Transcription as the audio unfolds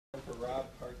Rob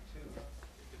part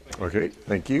 2. Okay,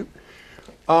 thank you.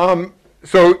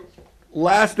 So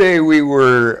last day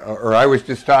I was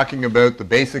just talking about the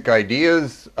basic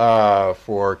ideas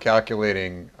for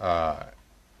calculating,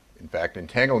 in fact,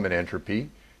 entanglement entropy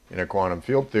in a quantum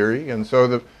field theory. And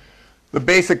so the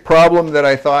basic problem that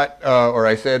I thought, or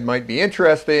I said might be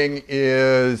interesting,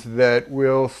 is that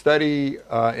we'll study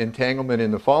entanglement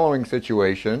in the following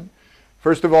situation.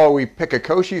 First of all, we pick a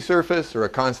Cauchy surface or a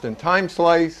constant time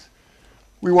slice.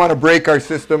 We want to break our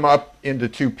system up into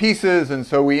two pieces, and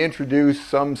so we introduce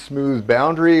some smooth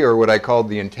boundary, or what I called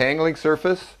the entangling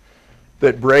surface,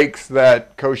 that breaks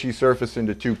that Cauchy surface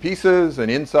into two pieces, an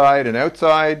inside and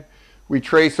outside. We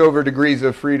trace over degrees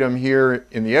of freedom here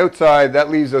in the outside.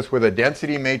 That leaves us with a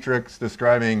density matrix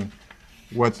describing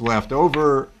what's left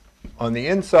over on the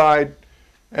inside.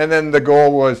 And then the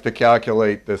goal was to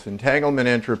calculate this entanglement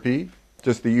entropy,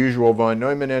 just the usual von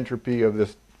Neumann entropy of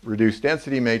this reduced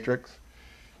density matrix.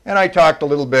 And I talked a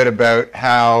little bit about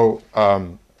how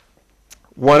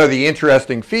one of the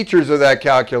interesting features of that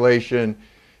calculation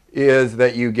is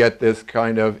that you get this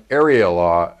kind of area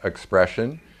law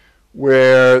expression,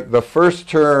 where the first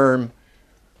term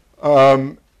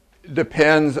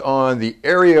depends on the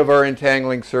area of our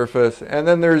entangling surface, and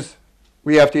then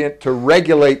we have to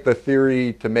regulate the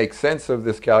theory to make sense of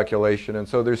this calculation, and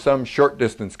so there's some short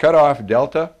distance cutoff,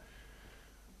 delta,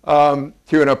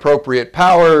 to an appropriate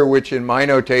power, which in my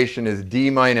notation is d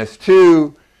minus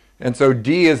 2, and so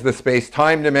d is the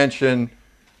space-time dimension.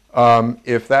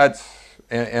 If that's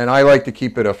And I like to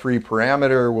keep it a free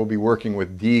parameter. We'll be working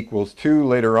with d equals 2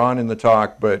 later on in the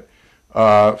talk, but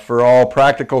for all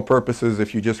practical purposes,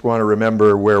 if you just want to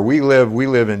remember where we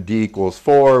live in d equals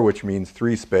 4, which means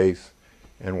 3 space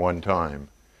and 1 time.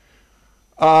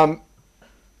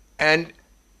 And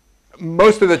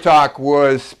most of the talk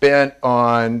was spent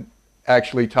on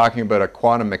actually talking about a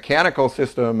quantum mechanical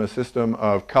system, a system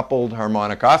of coupled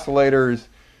harmonic oscillators,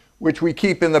 which we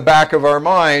keep in the back of our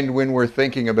mind when we're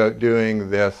thinking about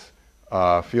doing this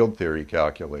field theory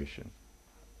calculation.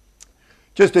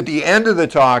 Just at the end of the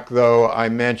talk, though, I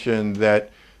mentioned that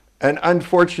an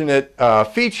unfortunate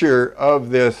feature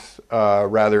of this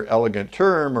rather elegant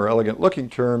term, or elegant-looking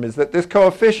term, is that this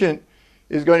coefficient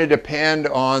is going to depend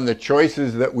on the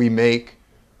choices that we make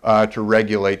to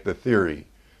regulate the theory.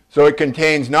 So it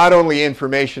contains not only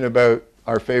information about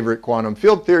our favorite quantum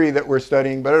field theory that we're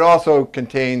studying, but it also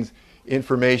contains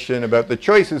information about the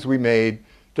choices we made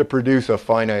to produce a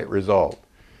finite result.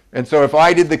 And so if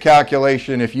I did the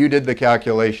calculation, if you did the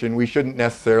calculation, we shouldn't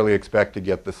necessarily expect to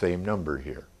get the same number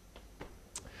here.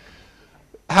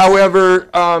 However,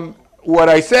 what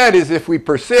I said is if we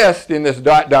persist in this ...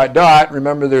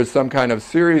 remember there's some kind of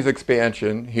series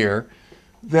expansion here,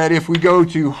 that if we go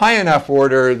to high enough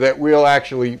order that we'll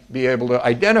actually be able to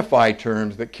identify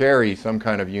terms that carry some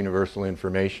kind of universal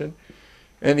information.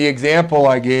 And the example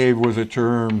I gave was a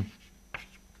term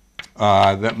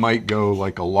that might go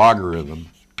like a logarithm.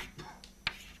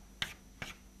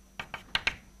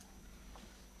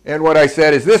 And what I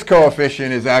said is this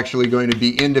coefficient is actually going to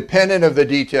be independent of the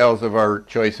details of our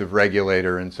choice of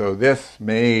regulator. And so this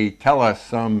may tell us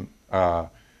some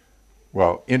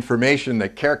information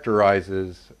that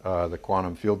characterizes the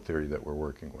quantum field theory that we're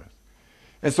working with.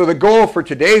 And so the goal for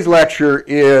today's lecture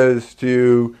is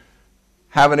to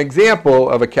have an example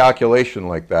of a calculation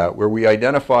like that, where we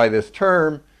identify this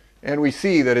term and we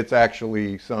see that it's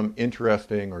actually some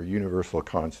interesting or universal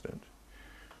constant.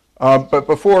 But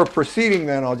before proceeding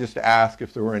then, I'll just ask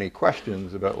if there were any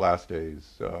questions about last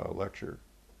day's lecture.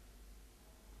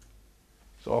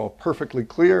 It's all perfectly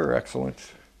clear.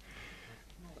 Excellent.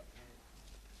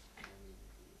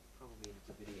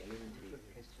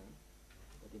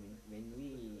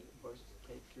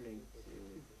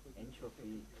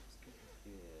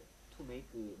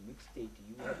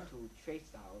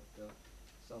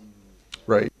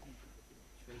 Right.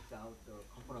 Trace out the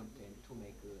component and to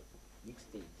make a mixed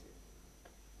state.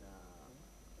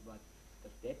 But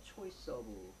that choice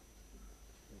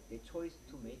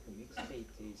to make a mixed state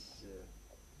is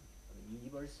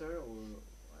universal, or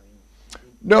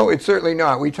no, it's certainly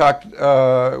not. We talked.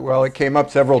 It came up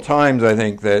several times. I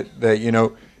think that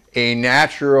a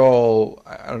natural,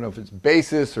 I don't know if it's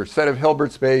basis or set of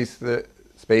Hilbert spaces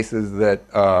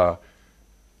that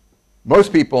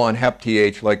most people on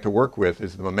HEP-TH like to work with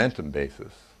is the momentum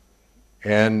basis.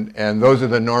 And those are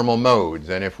the normal modes.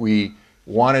 And if we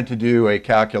wanted to do a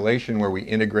calculation where we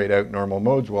integrate out normal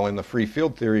modes, well, in the free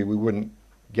field theory, we wouldn't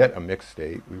get a mixed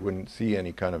state. We wouldn't see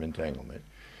any kind of entanglement.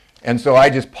 And so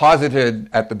I just posited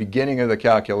at the beginning of the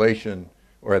calculation,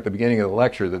 or at the beginning of the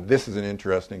lecture, that this is an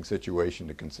interesting situation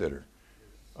to consider.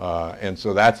 And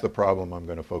so that's the problem I'm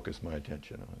going to focus my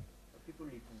attention on. People,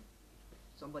 if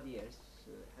somebody else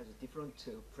has a different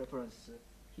preference,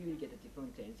 he will get a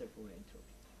different answer for entropy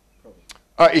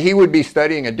problem. He would be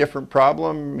studying a different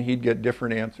problem. He'd get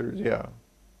different answers, yeah.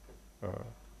 So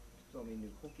I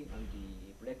mean, looking on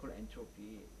the black hole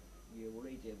entropy, we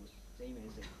already have the same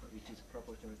answer, which is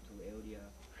proportional to area.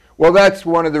 Well, that's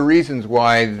one of the reasons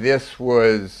why this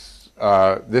was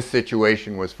this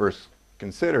situation was first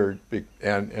considered,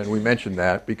 and we mentioned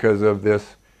that because of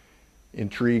this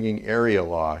intriguing area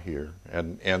law here,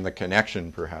 and the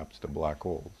connection perhaps to black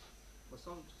holes. But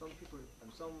some people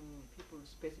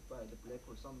specify the black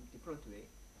hole some different way.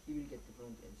 He will get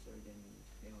different answer than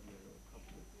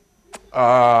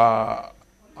area.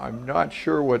 I'm not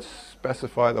sure what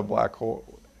specify the black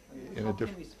hole in a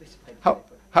different. How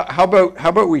How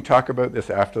about we talk about this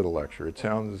after the lecture? It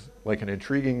sounds like an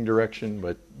intriguing direction,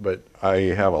 but I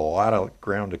have a lot of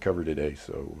ground to cover today.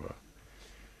 So,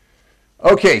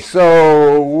 okay.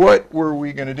 So what were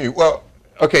we going to do? Well,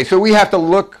 okay. So we have to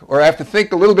look, or I have to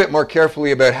think a little bit more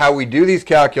carefully about how we do these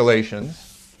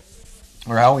calculations,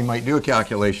 or how we might do a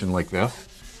calculation like this.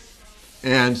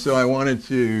 And so I wanted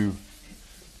to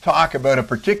talk about a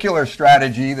particular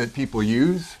strategy that people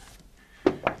use.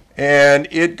 And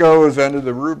it goes under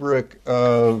the rubric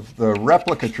of the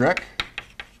replica trick.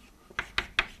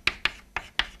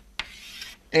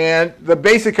 And the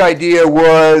basic idea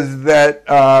was that,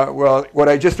 well, what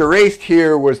I just erased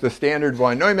here was the standard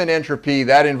von Neumann entropy.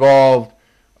 That involved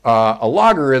a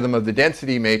logarithm of the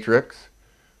density matrix.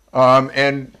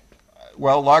 And,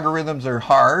 well, logarithms are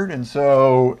hard. And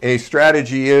so a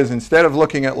strategy is, instead of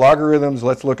looking at logarithms,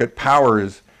 let's look at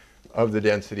powers of the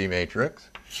density matrix.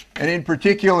 And in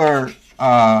particular,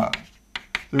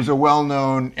 there's a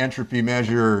well-known entropy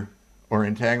measure or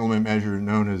entanglement measure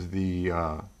known as the,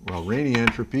 Rayleigh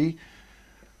entropy,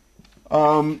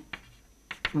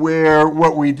 where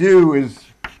what we do is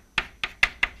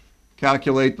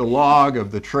calculate the log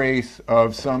of the trace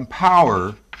of some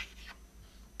power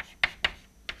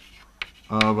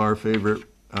of our favorite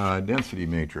density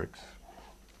matrix.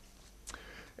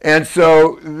 And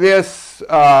so this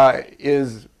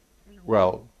is,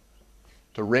 well,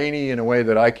 to Rayleigh in a way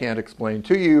that I can't explain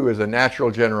to you, is a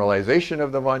natural generalization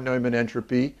of the von Neumann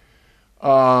entropy.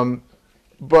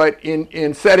 But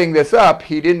in setting this up,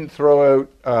 he didn't throw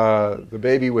out the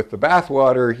baby with the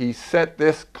bathwater. He set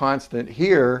this constant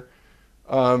here,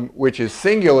 which is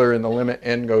singular in the limit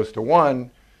n goes to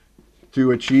 1,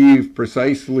 to achieve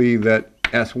precisely that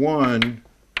S1,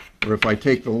 or if I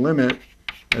take the limit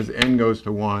as n goes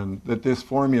to 1, that this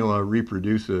formula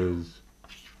reproduces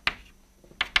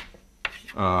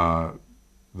the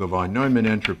von Neumann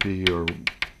entropy, or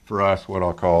for us, what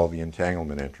I'll call the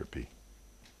entanglement entropy.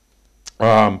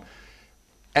 And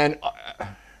an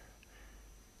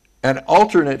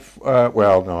alternate,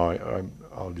 well, no,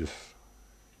 I'll just,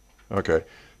 okay.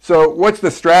 So what's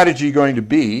the strategy going to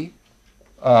be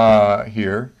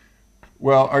here?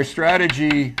 Well, our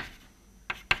strategy,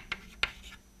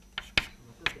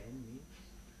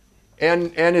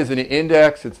 n is an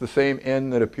index. It's the same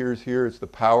n that appears here. It's the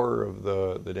power of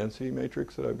the density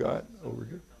matrix that I've got over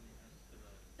here.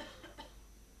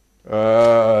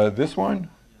 This one,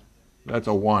 that's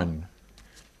a 1.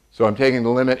 So I'm taking the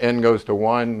limit n goes to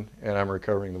 1, and I'm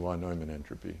recovering the von Neumann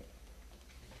entropy.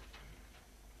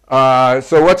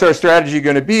 So what's our strategy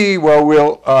going to be? Well,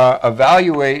 we'll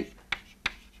evaluate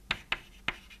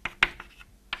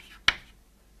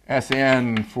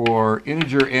Sn for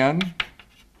integer n.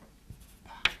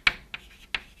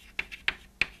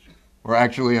 Or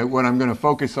actually, what I'm going to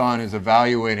focus on is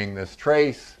evaluating this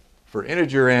trace for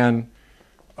integer n.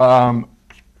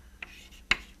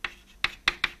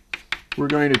 We're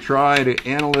going to try to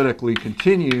analytically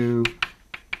continue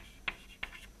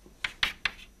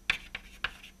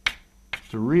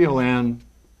to real n,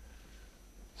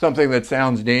 something that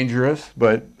sounds dangerous,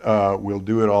 but we'll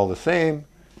do it all the same.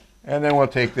 And then we'll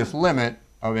take this limit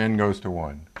of n goes to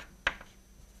 1.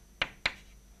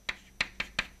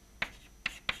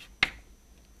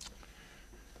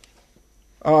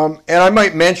 And I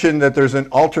might mention that there's an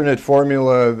alternate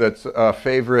formula that's a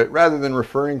favorite, rather than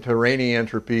referring to Rayleigh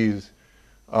entropies,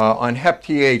 on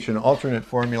HepTH, an alternate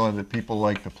formula that people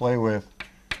like to play with,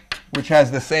 which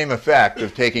has the same effect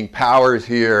of taking powers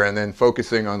here and then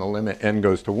focusing on the limit n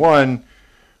goes to 1,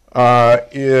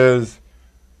 is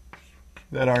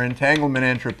that our entanglement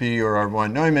entropy, or our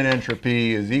von Neumann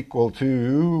entropy, is equal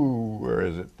to, where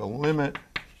is it, the limit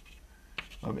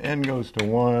of n goes to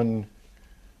 1.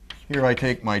 Here I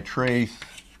take my trace,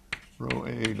 rho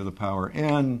a to the power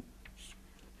n,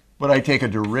 but I take a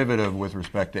derivative with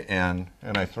respect to n,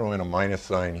 and I throw in a minus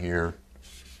sign here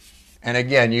And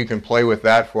again, you can play with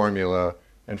that formula,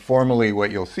 and formally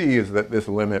what you'll see is that this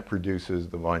limit produces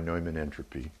the von Neumann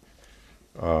entropy.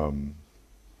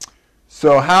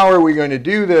 So how are we going to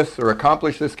do this or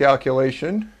accomplish this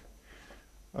calculation?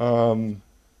 And,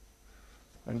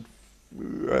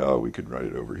 well, we could write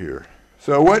it over here.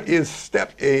 So what is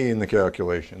step A in the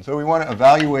calculation? So we want to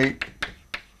evaluate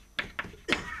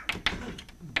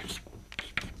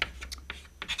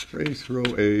trace rho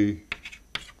A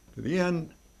to the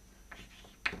n.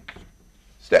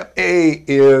 Step A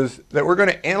is that we're going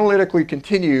to analytically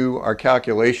continue our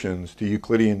calculations to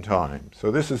Euclidean time. So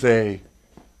this is a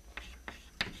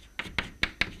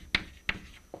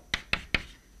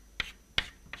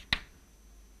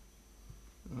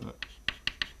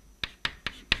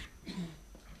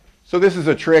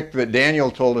trick that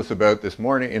Daniel told us about this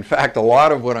morning. In fact, a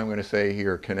lot of what I'm going to say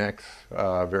here connects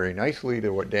very nicely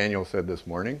to what Daniel said this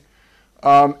morning.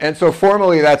 And so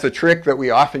formally, that's a trick that we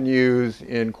often use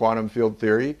in quantum field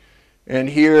theory. And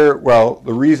here, well,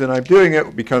 the reason I'm doing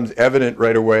it becomes evident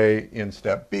right away in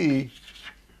step B,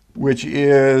 which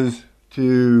is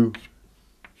to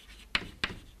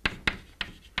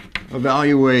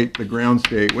evaluate the ground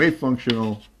state wave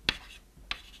functional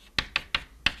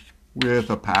with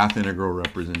a path integral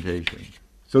representation.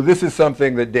 So this is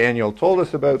something that Daniel told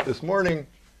us about this morning.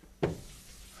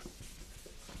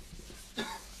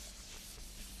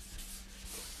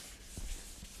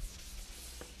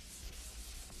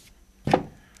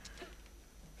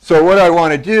 So what I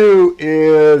want to do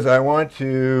is I want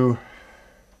to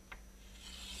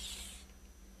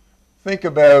think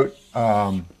about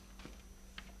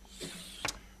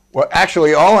well,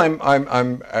 actually, all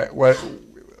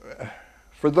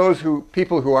for those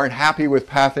people who aren't happy with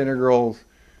path integrals,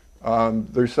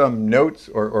 there's some notes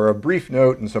or a brief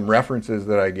note and some references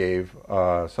that I gave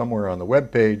somewhere on the web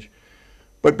page.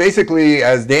 But basically,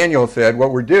 as Daniel said,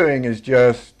 what we're doing is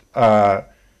just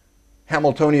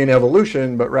Hamiltonian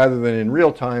evolution, but rather than in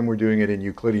real time, we're doing it in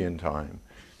Euclidean time.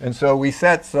 And so we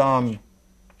set some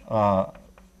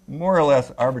more or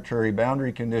less arbitrary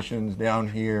boundary conditions down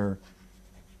here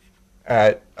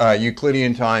at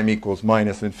Euclidean time equals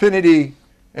minus infinity.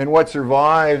 And what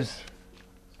survives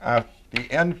at the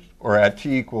end, or at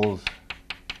t equals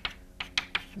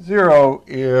 0,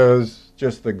 is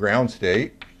just the ground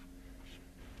state.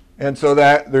 And so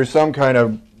that there's some kind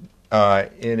of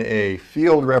in a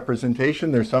field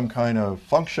representation, there's some kind of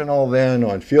functional then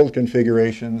on field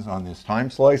configurations on this time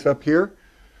slice up here.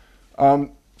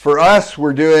 For us,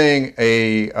 we're doing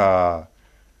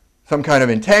some kind of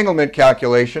entanglement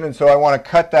calculation, and so I want to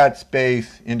cut that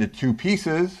space into two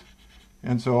pieces.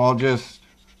 And so I'll just,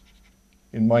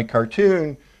 in my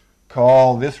cartoon,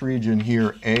 call this region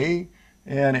here A,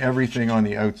 and everything on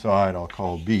the outside I'll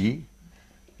call B.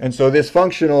 And so this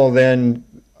functional then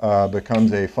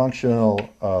becomes a functional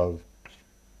of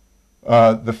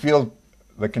the field,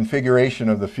 the configuration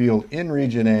of the field in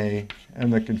region A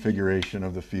and the configuration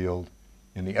of the field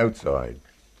in the outside.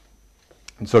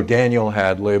 And so Daniel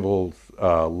had labels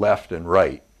left and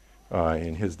right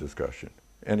in his discussion.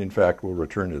 And in fact, we'll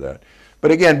return to that.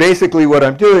 But again, basically what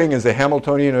I'm doing is a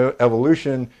Hamiltonian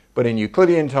evolution, but in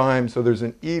Euclidean time. So there's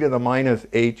an e to the minus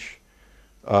h,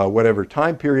 whatever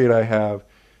time period I have.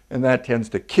 And that tends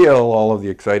to kill all of the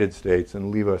excited states and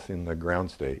leave us in the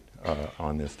ground state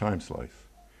on this time slice.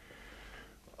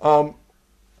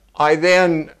 I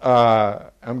then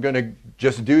I'm going to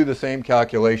just do the same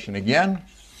calculation again.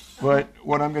 But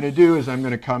what I'm going to do is I'm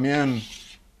going to come in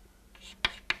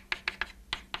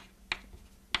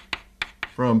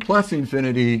from plus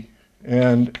infinity.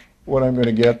 And what I'm going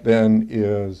to get then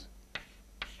is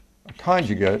a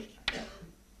conjugate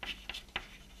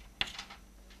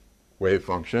wave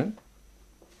function,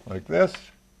 like this.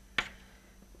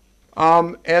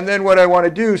 And then what I want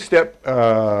to do, step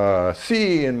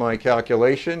C in my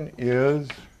calculation is,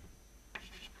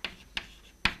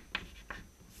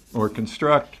 or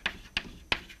construct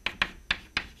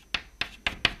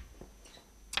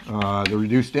the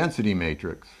reduced density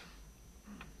matrix.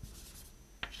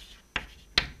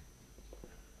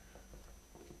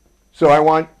 So I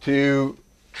want to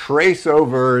trace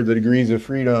over the degrees of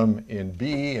freedom in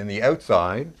B in the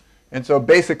outside. And so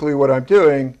basically what I'm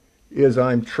doing is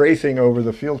I'm tracing over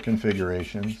the field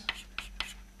configurations.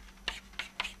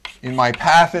 In my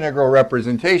path integral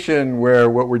representation, where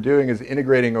what we're doing is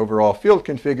integrating over all field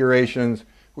configurations,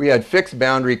 we had fixed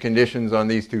boundary conditions on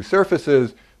these two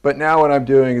surfaces. But now what I'm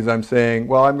doing is I'm saying,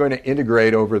 well, I'm going to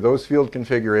integrate over those field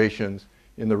configurations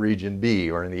in the region B,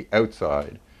 or in the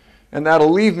outside. And that'll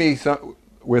leave me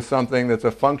with something that's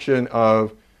a function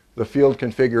of the field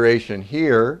configuration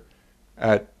here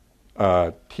at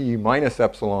t minus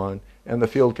epsilon, and the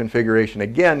field configuration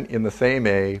again in the same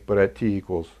A, but at t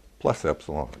equals plus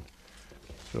epsilon.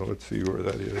 So let's see where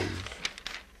that is.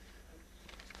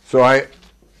 So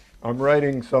I'm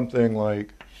writing something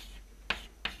like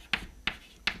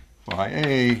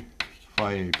phi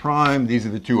A prime. These are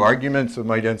the two arguments of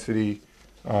my density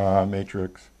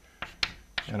matrix.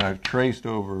 And I've traced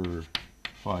over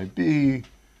phi B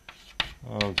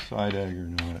of psi dagger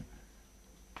naught.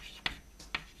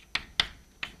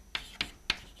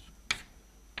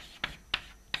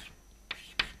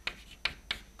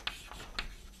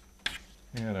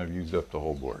 And I've used up the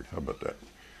whole board. How about that?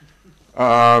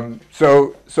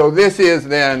 So this is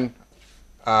then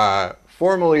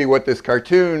formally what this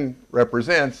cartoon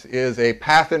represents is a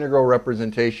path integral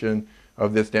representation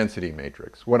of this density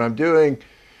matrix. What I'm doing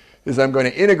is I'm going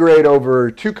to integrate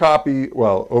over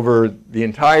over the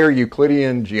entire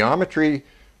Euclidean geometry,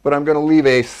 but I'm going to leave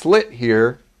a slit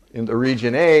here in the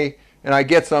region A, and I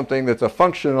get something that's a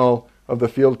functional of the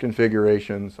field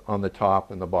configurations on the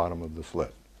top and the bottom of the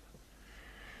slit.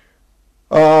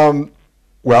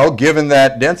 Well, given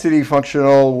that density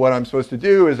functional, what I'm supposed to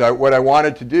do is what I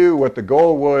wanted to do, what the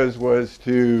goal was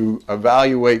to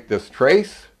evaluate this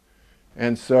trace.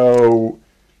 And so,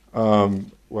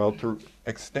 well, to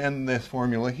extend this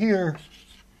formula here,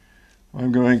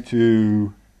 I'm going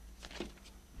to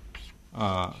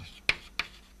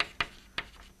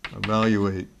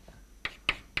evaluate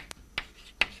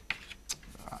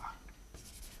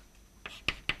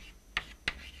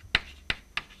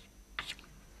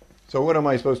So what am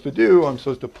I supposed to do? I'm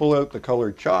supposed to pull out the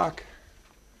colored chalk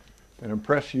and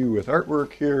impress you with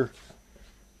artwork here,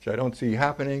 which I don't see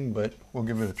happening, but we'll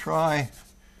give it a try.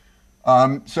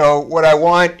 So what I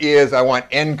want is I want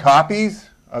n copies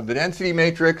of the density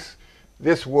matrix.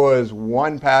 This was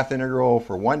one path integral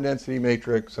for one density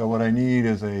matrix, so what I need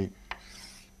is a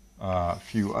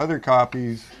few other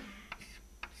copies.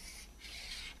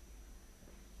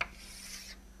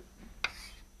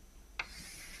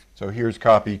 So here's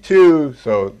copy 2.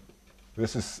 So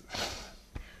this is,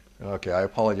 okay, I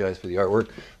apologize for the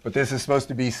artwork, but this is supposed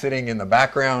to be sitting in the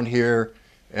background here.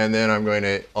 And then I'm going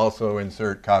to also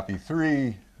insert copy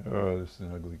 3. Oh, this is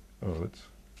an ugly,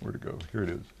 where'd it go? Here it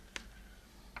is.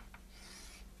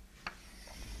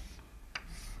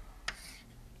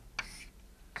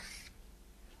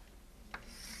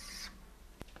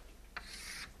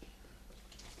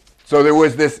 So there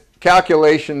was this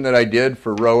calculation that I did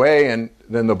for row A, and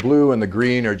then the blue and the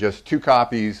green are just two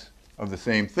copies of the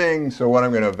same thing. So what I'm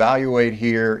going to evaluate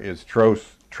here is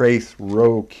trace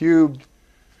rho cubed.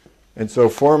 And so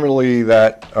formally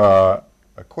that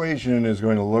equation is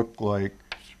going to look like,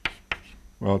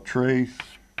 well, trace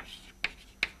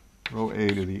rho A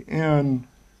to the n.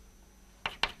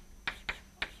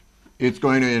 It's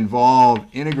going to involve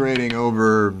integrating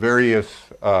over various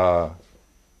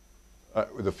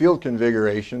the field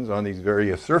configurations on these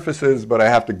various surfaces, but I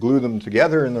have to glue them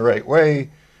together in the right way.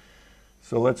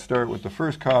 So let's start with the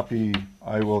first copy.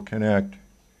 I will connect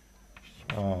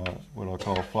what I'll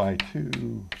call phi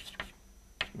 2.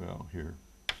 Well, here,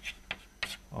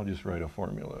 I'll just write a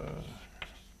formula.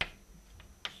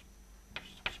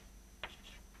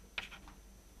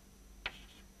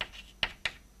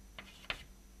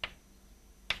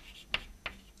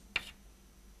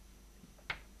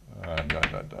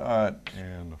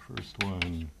 And the first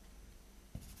one,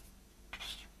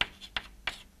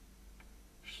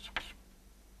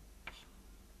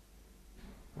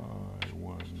 phi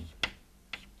 1.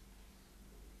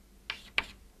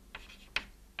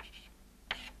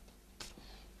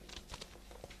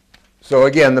 So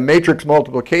again, the matrix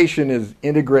multiplication is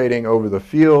integrating over the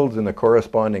fields and the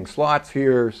corresponding slots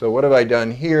here. So what have I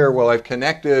done here? Well, I've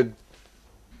connected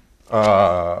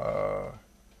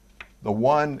the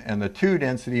 1 and the 2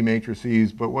 density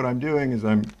matrices, but what I'm doing is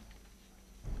I'm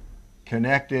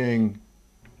connecting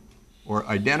or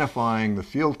identifying the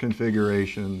field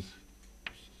configurations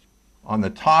on the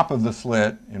top of the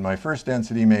slit in my first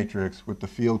density matrix with the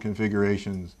field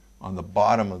configurations on the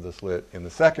bottom of the slit in the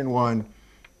second one.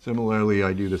 Similarly,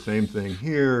 I do the same thing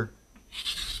here.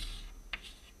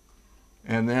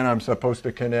 And then I'm supposed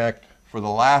to connect, for the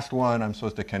last one, I'm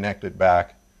supposed to connect it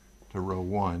back to row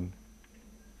 1.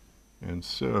 And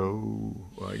so,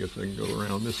 well, I guess I can go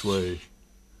around this way.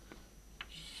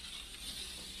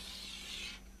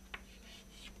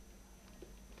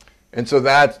 And so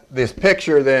this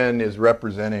picture then is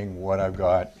representing what I've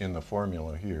got in the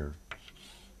formula here.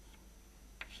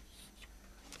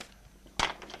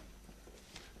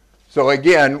 So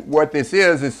again, what this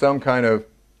is some kind of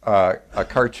a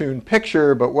cartoon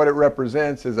picture, but what it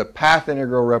represents is a path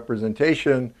integral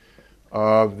representation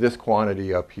of this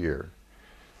quantity up here.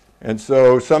 And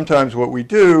so sometimes what we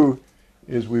do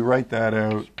is we write that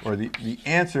out, or the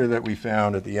answer that we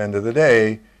found at the end of the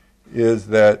day is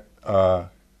that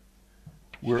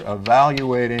we're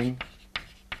evaluating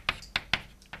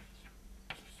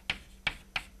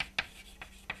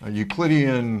a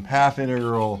Euclidean path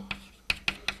integral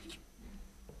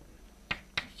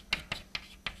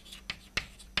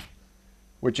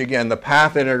which again, the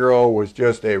path integral was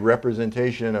just a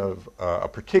representation of a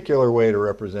particular way to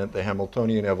represent the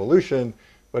Hamiltonian evolution,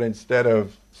 but instead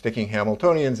of sticking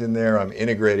Hamiltonians in there, I'm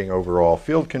integrating overall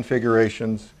field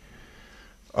configurations.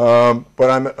 But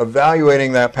I'm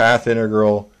evaluating that path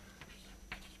integral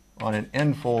on an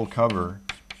n-fold cover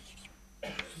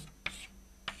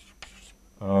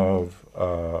of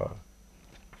the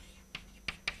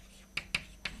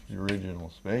original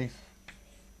space.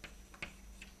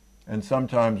 And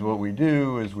sometimes what we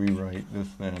do is we write this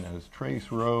then as trace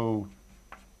rho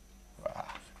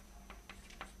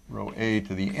A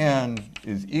to the n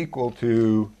is equal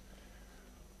to,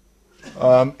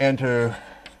 and to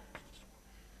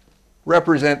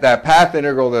represent that path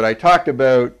integral that I talked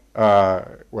about,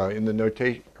 well, in the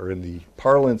notation, or in the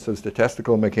parlance of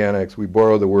statistical mechanics, we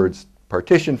borrow the words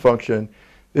partition function.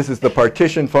 This is the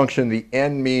partition function. The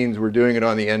n means we're doing it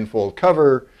on the n-fold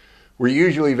cover. We're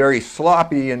usually very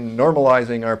sloppy in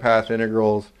normalizing our path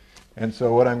integrals. And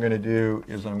so what I'm going to do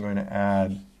is I'm going to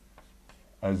add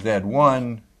a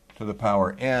z1 to the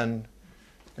power n.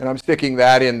 And I'm sticking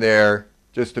that in there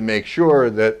just to make sure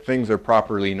that things are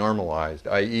properly normalized,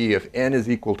 i.e. if n is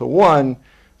equal to 1,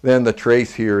 then the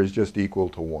trace here is just equal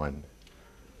to 1.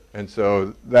 And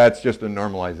so that's just a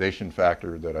normalization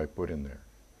factor that I put in there.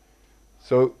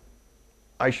 So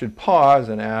I should pause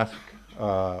and ask,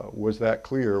 was that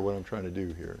clear what I'm trying to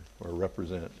do here, or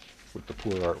represent with the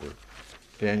poor artwork?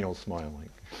 Daniel's smiling.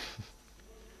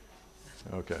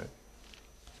 Okay.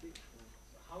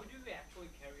 How do we actually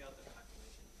carry out the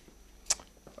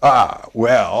calculation?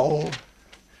 Well,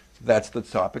 that's the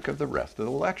topic of the rest of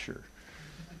the lecture.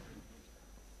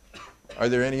 Are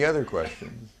there any other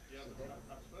questions? Yeah,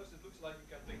 first it looks like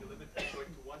you can take the limit from going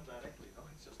to 1 directly. No,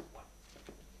 it's just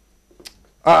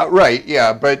 1. Right,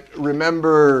 yeah, but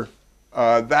remember,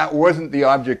 that wasn't the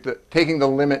object that, taking the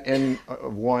limit n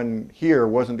of 1 here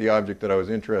wasn't the object that I was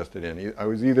interested in. I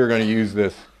was either going to use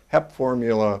this HEP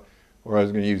formula or I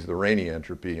was going to use the Rainey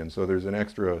entropy, and so there's an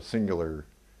extra singular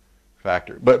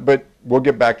factor. But we'll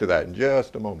get back to that in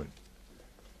just a moment.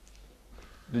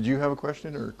 Did you have a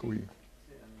question, or could we?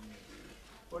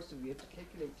 First, we have to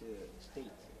calculate the state.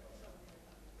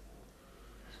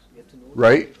 We have to know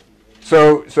Right.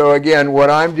 So again, what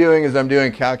I'm doing is I'm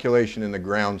doing calculation in the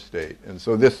ground state. And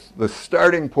so the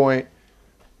starting point,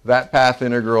 that path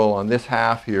integral on this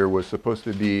half here was supposed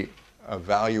to be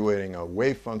evaluating a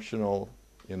wave functional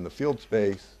in the field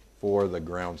space for the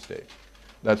ground state.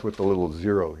 That's what the little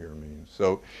 0 here means.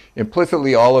 So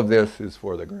implicitly, all of this is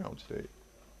for the ground state.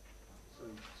 So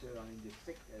the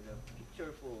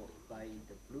picture for by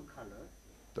the blue color.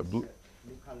 The blue.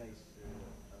 Blue color is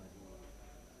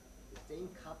the same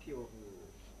copy of.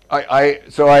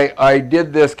 So I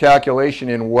did this calculation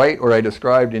in white, or I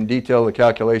described in detail the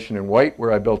calculation in white,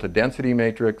 where I built a density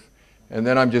matrix, and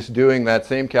then I'm just doing that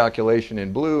same calculation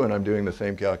in blue, and I'm doing the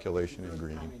same calculation in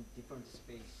green. Different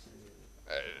space.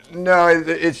 No,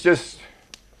 it's just,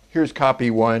 here's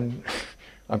copy 1.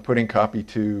 I'm putting copy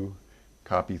 2,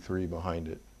 copy 3 behind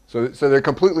it. So they're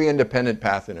completely independent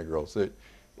path integrals.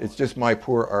 It's just my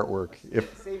poor artwork.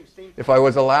 If I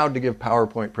was allowed to give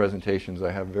PowerPoint presentations,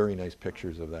 I have very nice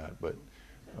pictures of that. But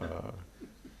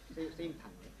Same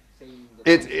time, same.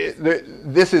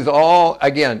 this is all,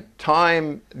 again,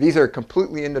 time. These are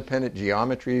completely independent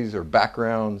geometries or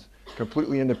backgrounds,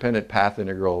 completely independent path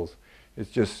integrals.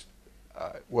 It's just,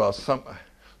 well,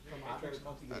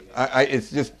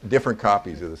 it's just different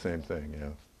copies of the same thing, you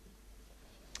know.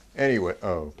 Anyway,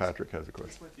 Patrick has a question.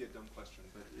 This might be a dumb question,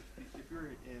 but if you're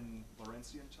in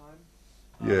Lorentzian time,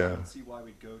 Yeah. I can see why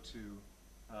we'd go to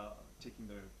taking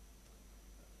the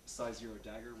size 0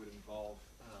 dagger would involve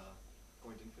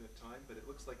going to infinite time, but it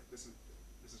looks like this is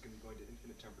going to be going to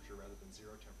infinite temperature rather than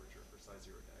 0 temperature for size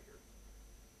 0 dagger.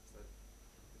 Does that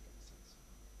make any sense?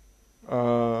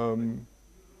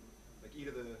 Like e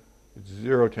to the It's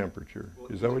 0 temperature.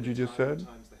 well, Is e that to what the you just time said?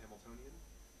 times the Hamiltonian.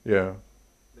 Yeah.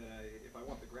 Then if I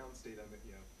want the ground state,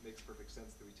 makes perfect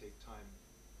sense that we take time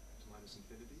to minus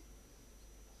infinity.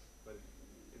 But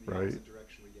in the Right. opposite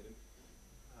direction, we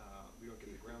don't get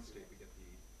the ground state, we get the.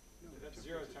 That's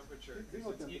 0 temperature,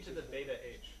 because it's e to the beta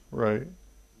h. Right.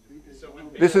 So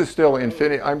when This beta- is still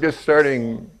infinity. I'm just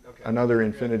starting Okay. another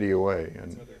infinity away.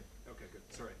 And Okay, good.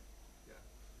 Sorry.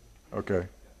 Yeah. okay.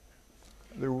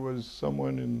 there was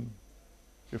someone in,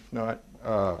 if not,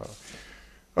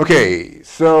 okay,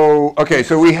 so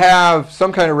we have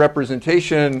some kind of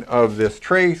representation of this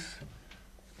trace,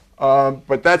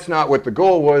 but that's not what the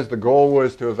goal was. The goal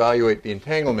was to evaluate the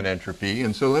entanglement entropy.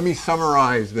 And so let me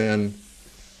summarize then,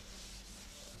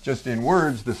 just in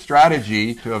words, the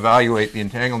strategy to evaluate the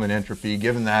entanglement entropy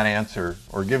given that answer,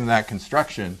 or given that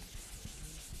construction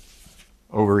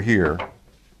over here.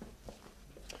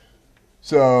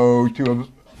 So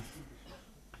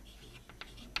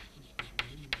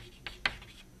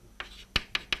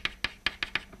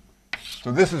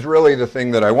so this is really the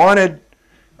thing that I wanted.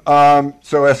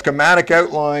 So a schematic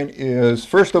outline is,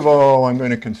 first of all, I'm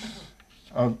going to,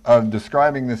 of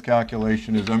describing this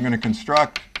calculation is I'm going to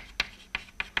construct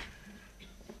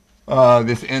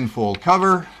this n-fold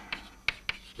cover.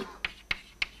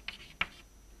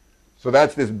 So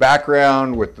that's this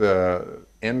background with the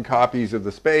n copies of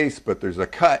the space, but there's a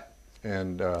cut,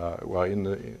 and well, in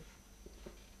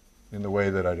the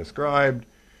way that I described,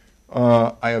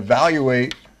 I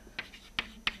evaluate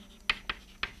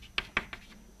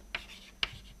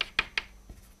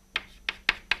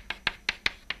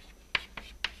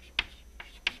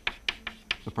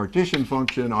the partition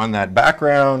function on that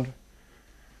background.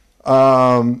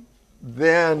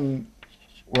 Then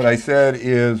what I said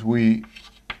is we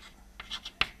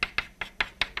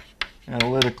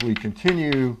analytically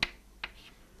continue.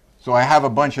 So I have a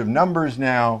bunch of numbers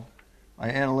now. I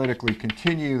analytically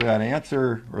continue that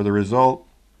answer or the result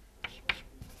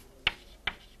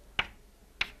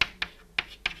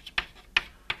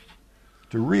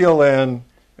to real n.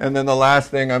 And then the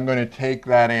last thing, I'm going to take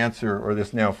that answer, or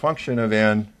this now function of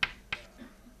n,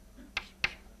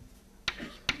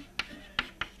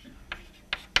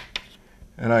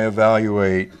 and I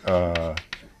evaluate the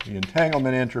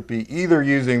entanglement entropy, either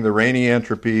using the Rainey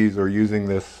entropies or using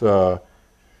this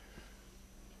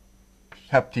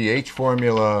HepTH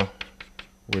formula,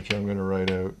 which I'm going to write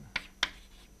out.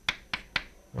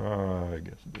 I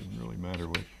guess it doesn't really matter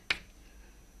which.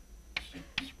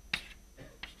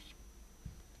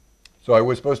 So I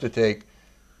was supposed to take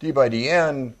d by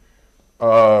dn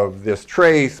of this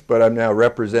trace, but I'm now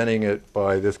representing it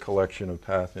by this collection of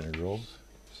path integrals.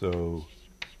 So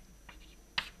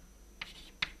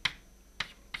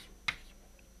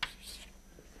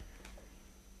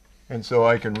and so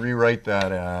I can rewrite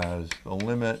that as the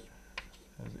limit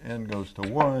as n goes to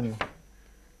 1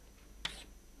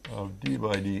 of d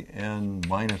by dn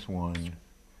minus 1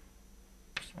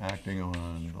 acting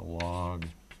on the log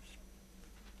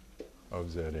of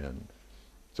Zn.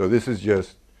 So this is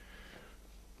just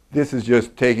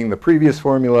taking the previous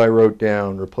formula I wrote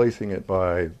down, replacing it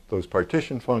by those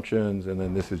partition functions, and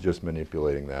then this is just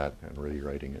manipulating that and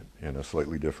rewriting it in a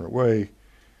slightly different way,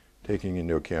 taking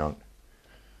into account.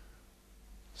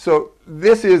 So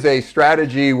this is a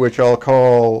strategy which I'll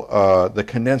call the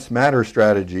condensed matter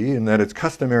strategy, in that it's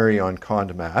customary on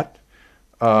CondMat.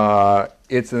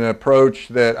 It's an approach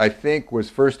that I think was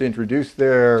first introduced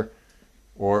there,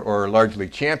 or largely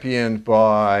championed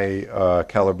by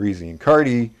Calabrese and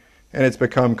Carty, and it's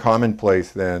become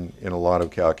commonplace then in a lot of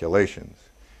calculations.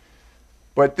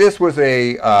 But this was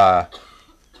well,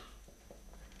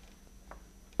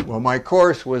 my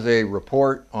course was a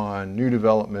report on new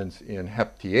developments in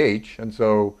HepTH, and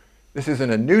so this isn't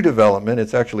a new development,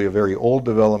 it's actually a very old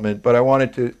development, but I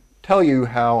wanted to tell you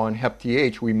how on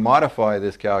HepTH we modify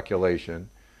this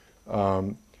calculation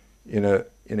in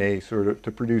a sort of,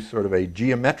 to produce sort of a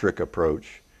geometric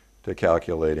approach to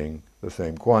calculating the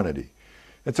same quantity.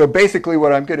 And so basically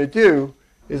what I'm going to do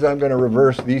is I'm going to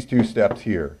reverse these two steps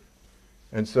here.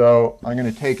 And so I'm going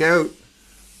to take out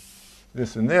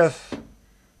this and this.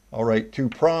 I'll write 2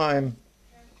 prime.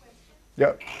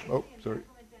 Yep. Oh, sorry.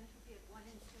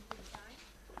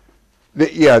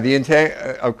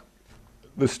 The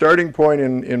starting point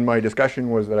in my discussion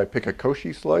was that I pick a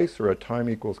Cauchy slice, or a time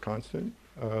equals constant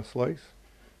slice.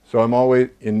 So I'm always,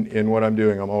 in what I'm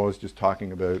doing, I'm always just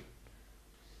talking about,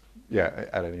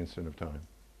 at an instant of time.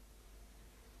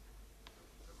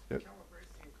 Yep.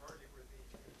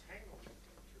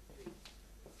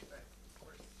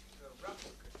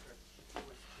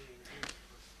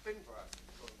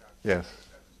 Yes.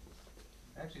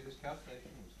 Actually, this calculation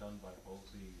was done by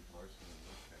Bolsey, Larson, and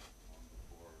Wilczek long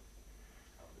before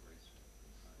calibration.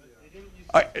 But they didn't use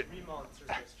Riemann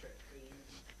surface trick. They used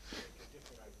a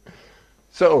different algorithm.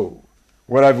 So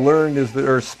what I've learned is that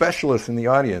there are specialists in the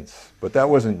audience, but that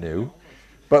wasn't new.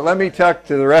 But let me talk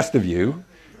to the rest of you.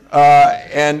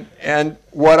 And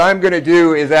what I'm going to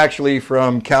do is actually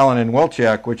from Callan and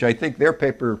Wilczek, which I think their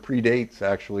paper predates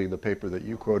actually the paper that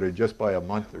you quoted just by a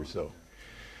month or so.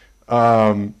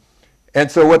 And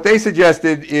so what they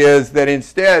suggested is that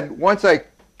instead, once I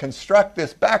construct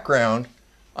this background,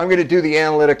 I'm going to do the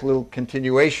analytical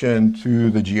continuation to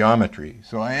the geometry.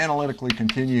 So I analytically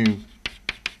continue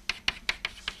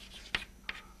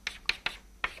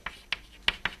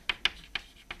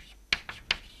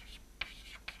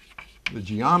the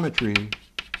geometry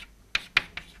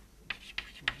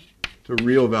to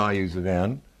real values of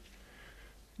n.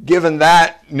 Given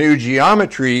that new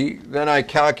geometry, then I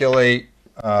calculate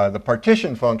the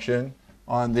partition function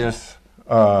on this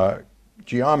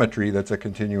geometry that's a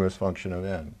continuous function of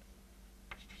n.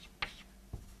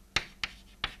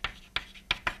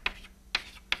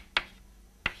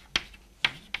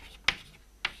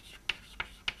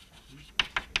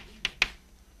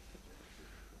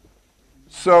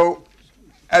 So,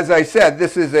 as I said,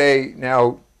 this is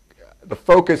now the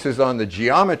focus is on the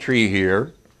geometry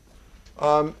here.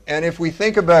 And if we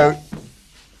think about,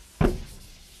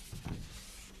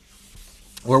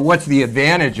 or what's the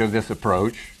advantage of this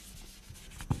approach,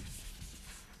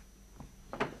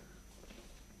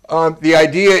 the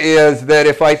idea is that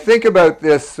if I think about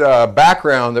this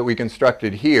background that we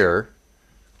constructed here,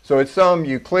 so it's some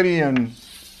Euclidean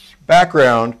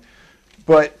background,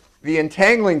 but the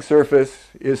entangling surface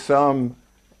is some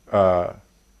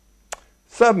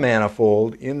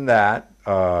submanifold in that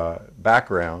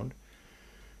background.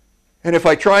 And if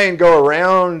I try and go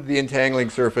around the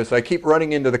entangling surface, I keep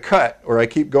running into the cut, or I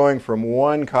keep going from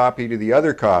one copy to the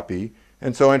other copy.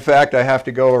 And so, in fact, I have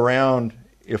to go around,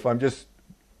 if I'm just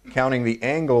counting the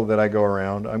angle that I go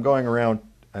around, I'm going around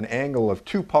an angle of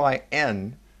 2 pi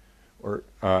n, or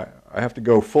I have to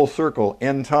go full circle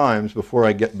n times before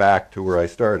I get back to where I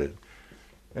started.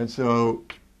 And so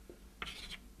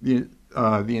the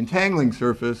entangling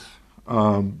surface,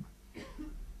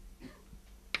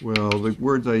 well, the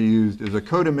words I used is a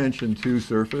codimension 2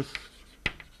 surface.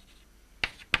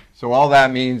 So all that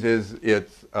means is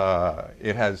it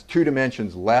has 2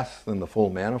 dimensions less than the full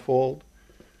manifold.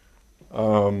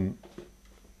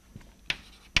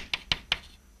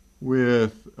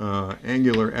 With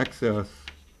angular excess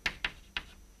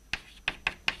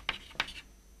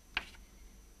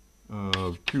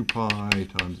of 2 pi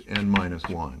times n minus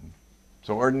 1.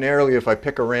 So ordinarily, if I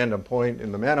pick a random point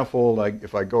in the manifold,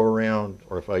 if I go around,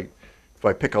 or if I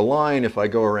pick a line, if I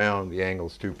go around, the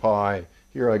angle's 2 pi.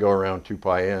 Here I go around 2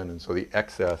 pi n, and so the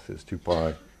excess is 2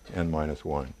 pi n minus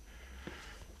 1.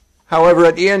 However,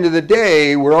 at the end of the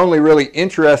day, we're only really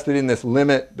interested in this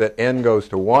limit that n goes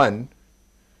to 1.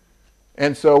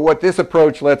 And so what this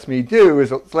approach lets me do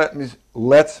is it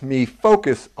lets me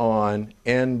focus on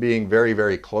n being very,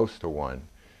 very close to 1,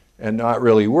 and not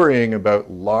really worrying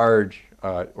about large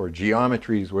or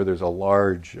geometries where there's a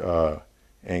large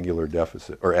angular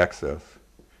deficit or excess.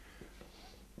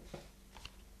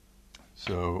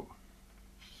 So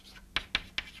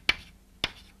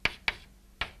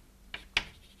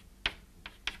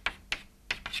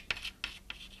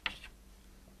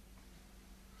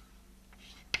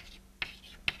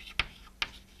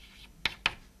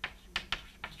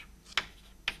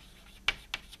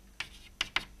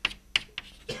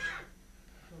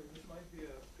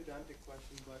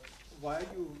why are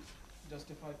you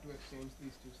justified to exchange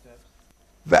these 2 steps?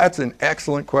 that's an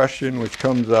excellent question, which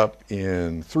comes up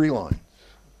in 3 lines.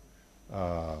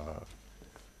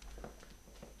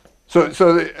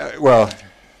 Well,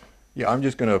 yeah, I'm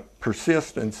just going to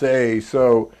persist and say,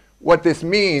 so what this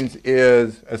means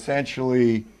is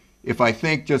essentially, if I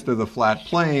think just of the flat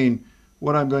plane,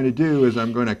 what I'm going to do is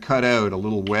I'm going to cut out a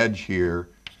little wedge here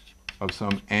of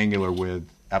some angular width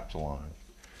epsilon.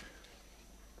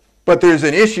 But there's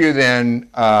an issue then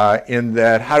in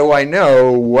that how do I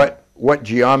know what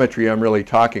geometry I'm really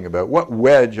talking about? What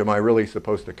wedge am I really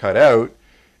supposed to cut out?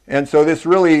 And so this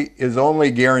really is only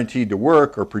guaranteed to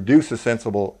work or produce a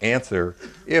sensible answer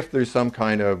if there's some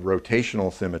kind of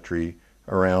rotational symmetry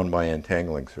around my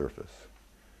entangling surface.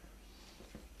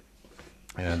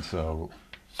 And so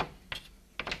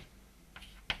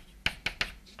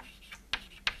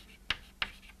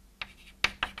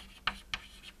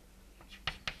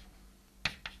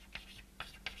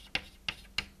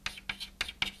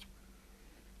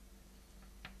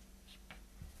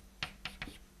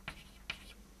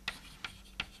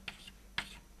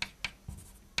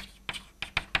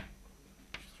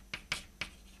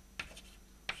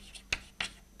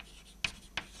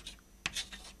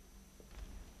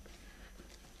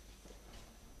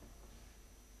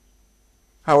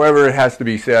however, it has to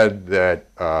be said that,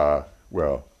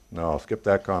 well, no, I'll skip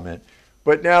that comment.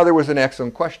 But now there was an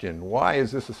excellent question. Why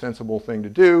is this a sensible thing to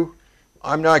do?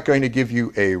 I'm not going to give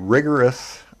you a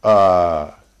rigorous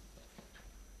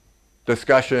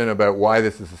discussion about why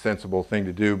this is a sensible thing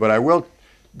to do, but I will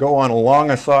go on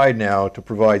along a side now to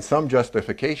provide some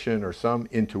justification or some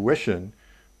intuition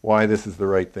why this is the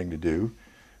right thing to do,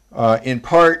 in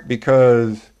part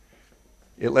because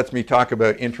it lets me talk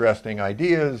about interesting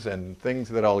ideas and things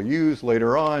that I'll use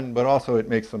later on, but also it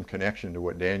makes some connection to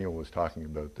what Daniel was talking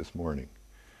about this morning.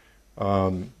 Do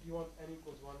you want n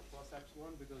equals 1 plus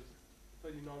epsilon? Because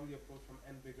you normally approach from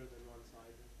n bigger than one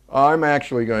side. I'm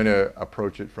actually going to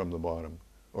approach it from the bottom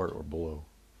or below.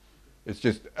 It's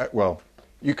just, well,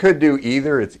 you could do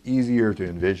either. It's easier to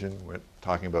envision when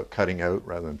talking about cutting out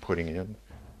rather than putting in.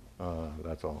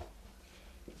 That's all.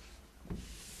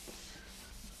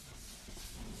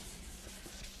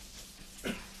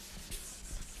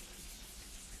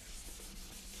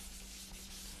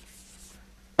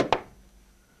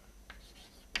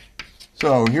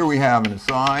 So here we have an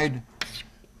aside.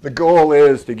 The goal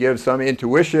is to give some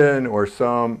intuition or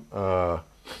some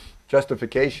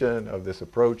justification of this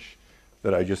approach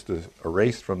that I just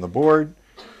erased from the board.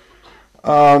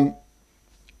 So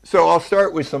I'll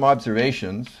start with some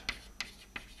observations.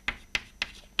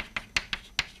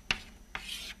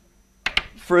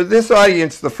 For this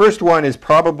audience, the first one is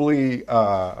probably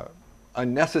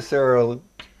unnecessary,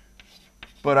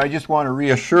 but I just want to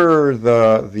reassure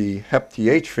the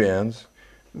HepTH fans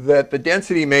that the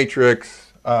density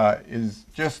matrix is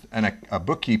just a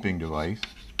bookkeeping device.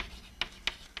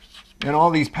 And all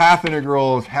these path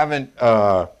integrals haven't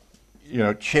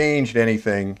changed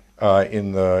anything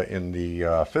in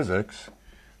the physics.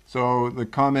 So the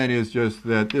comment is just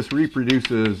that this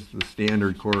reproduces the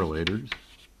standard correlators.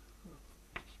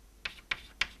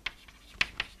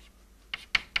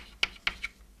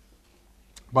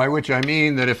 By which I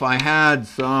mean that if I had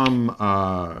some,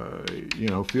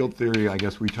 field theory, I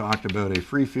guess we talked about a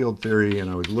free field theory,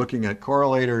 and I was looking at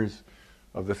correlators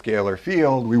of the scalar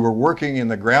field, we were working in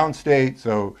the ground state.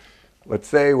 So let's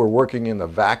say we're working in the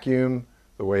vacuum,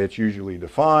 the way it's usually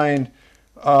defined.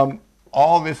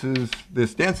 All this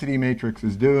density matrix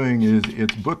is doing is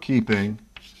it's bookkeeping,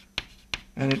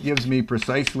 and it gives me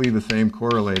precisely the same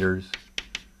correlators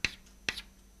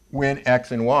when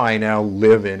x and y now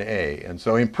live in A. And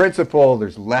so in principle,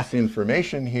 there's less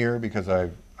information here because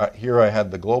here I had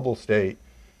the global state.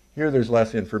 Here there's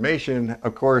less information.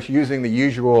 Of course, using the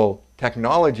usual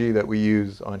technology that we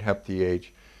use on HepTH,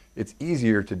 it's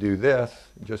easier to do this,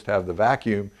 just have the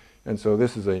vacuum. And so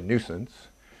this is a nuisance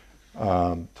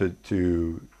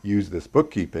to use this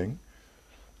bookkeeping.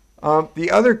 The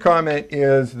other comment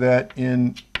is that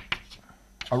in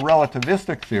a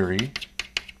relativistic theory,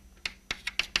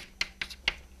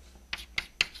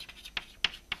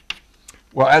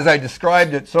 well, as I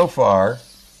described it so far,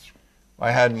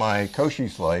 I had my Cauchy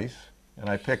slice, and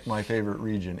I picked my favorite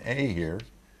region A here.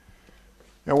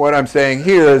 And what I'm saying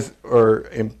here is, or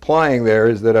implying there,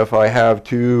 is that if I have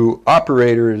two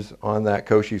operators on that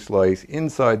Cauchy slice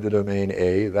inside the domain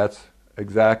A, that's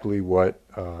exactly what,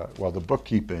 the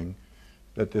bookkeeping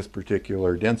that this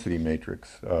particular density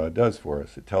matrix does for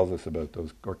us. It tells us about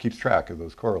those, or keeps track of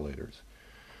those correlators.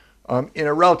 In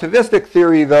a relativistic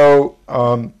theory, though,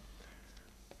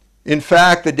 in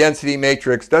fact, the density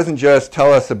matrix doesn't just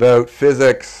tell us about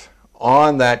physics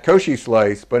on that Cauchy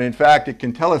slice, but in fact, it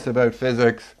can tell us about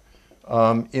physics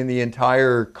in the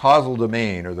entire causal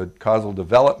domain or the causal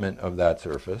development of that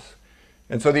surface.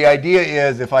 And so the idea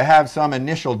is if I have some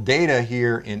initial data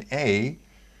here in A,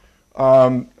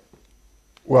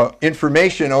 well,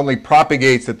 information only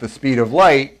propagates at the speed of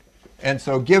light. And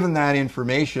so given that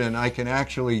information, I can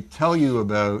actually tell you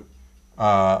about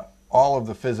all of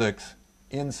the physics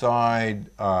inside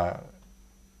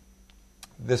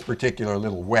this particular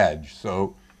little wedge.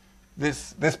 So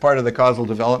this part of the causal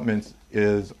development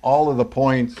is all of the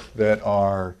points that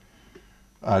are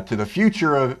to the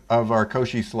future of our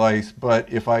Cauchy slice,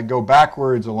 but if I go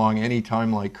backwards along any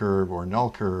time-like curve or null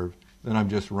curve, then I'm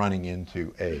just running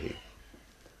into A.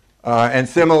 And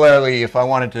similarly, if I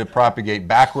wanted to propagate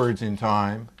backwards in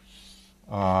time,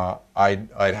 I'd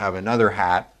have another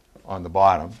hat on the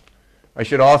bottom. I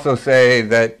should also say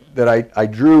that I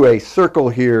drew a circle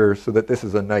here so that this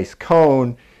is a nice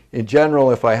cone. In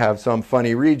general, if I have some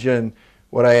funny region,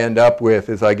 what I end up with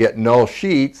is I get null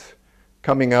sheets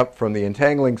coming up from the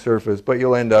entangling surface, but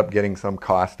you'll end up getting some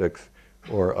caustics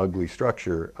or ugly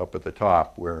structure up at the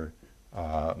top where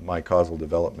my causal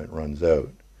development runs out.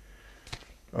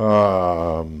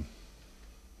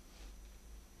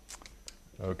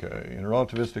 Okay, in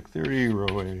relativistic theory,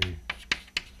 rho A.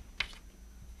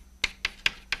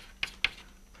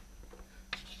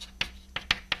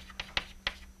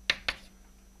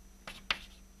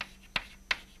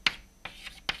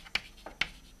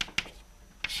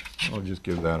 I'll just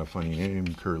give that a funny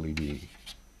name, curly D.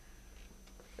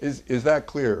 Is that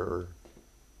clear? Or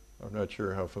I'm not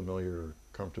sure how familiar or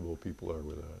comfortable people are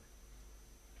with that.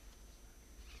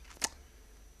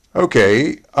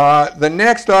 Okay, the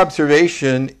next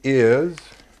observation is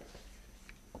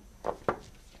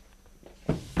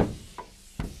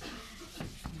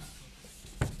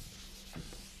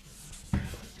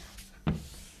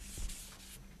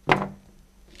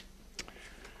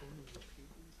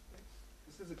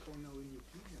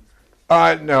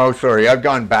no, sorry. I've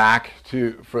gone back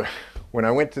when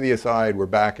I went to the aside. We're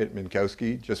back at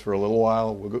Minkowski just for a little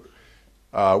while.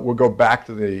 We'll go back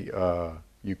to the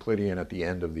Euclidean at the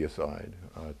end of the aside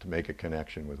to make a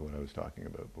connection with what I was talking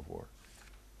about before.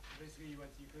 Basically, you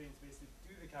went to Euclidean space to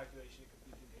do the calculation, you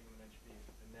complete the entanglement entropy,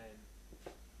 and then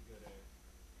you go to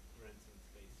Lorentzian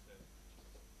space to...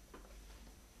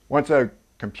 Once I've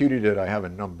computed it, I have a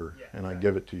number, Yeah, and exactly. I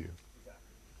give it to you. Exactly.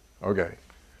 Okay.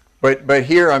 But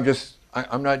here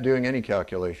I'm not doing any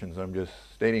calculations. I'm just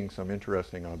stating some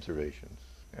interesting observations.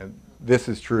 And this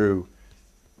is true.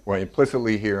 Well,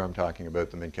 implicitly here I'm talking about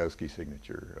the Minkowski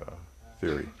signature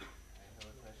theory. I have a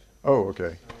question. Oh,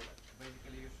 okay. So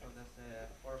basically you showed us a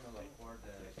formula for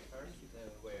the first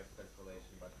way of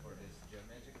calculation, but for this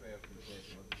geometric way of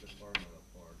calculation, what is the formula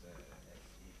for the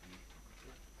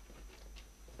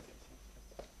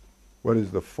SEP? What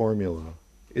is the formula?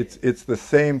 It's the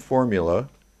same formula.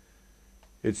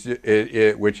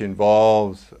 Which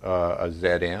involves a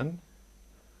Zn,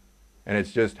 and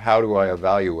it's just how do I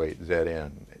evaluate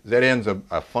Zn? Zn's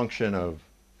a function of,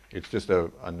 it's just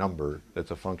a number that's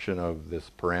a function of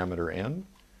this parameter n,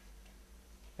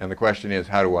 and the question is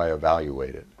how do I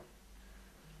evaluate it?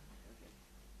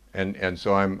 And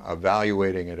so I'm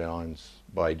evaluating it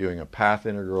by doing a path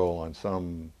integral on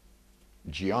some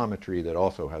geometry that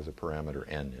also has a parameter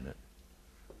n in it.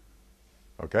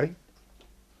 Okay?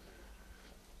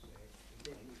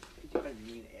 Critical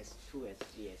mean S2,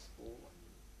 S3, S4,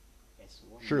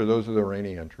 S1. Sure, those are the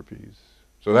Rayleigh entropes.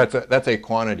 So that's a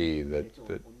quantity that, It's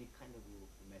only kind of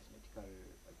mathematical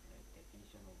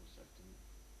definition of certain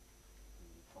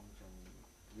function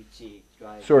which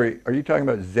drive sorry, are you talking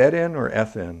about Zn or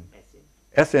Sn?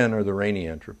 Sn. Sn are the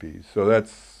Rayleigh entropes. So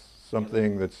that's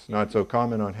something that's not so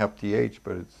common on HepTH,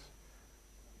 but it's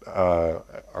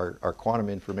our quantum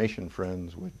information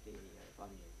friends would, They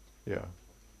evaluate. yeah.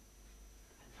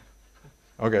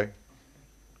 Okay.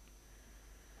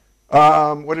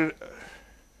 What did?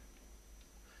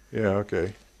 Yeah.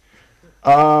 Okay.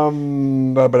 Oh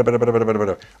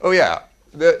yeah.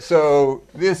 So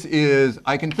this is.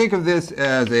 I can think of this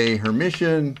as a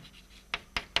Hermitian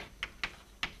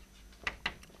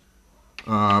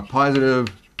positive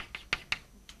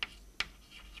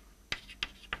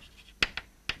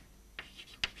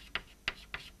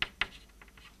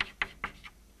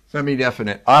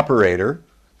semi-definite operator.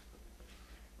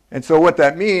 And so what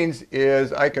that means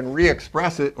is I can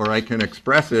re-express it, or I can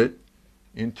express it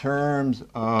in terms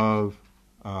of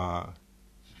some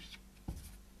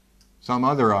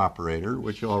other operator,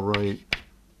 which I'll write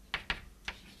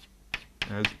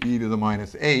as e to the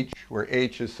minus h, where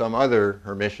h is some other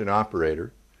Hermitian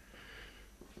operator.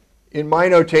 In my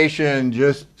notation,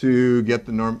 just to get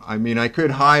the norm, I mean, I could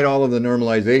hide all of the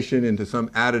normalization into some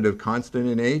additive constant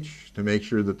in h to make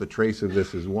sure that the trace of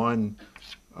this is 1.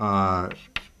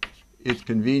 It's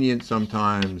convenient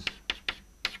sometimes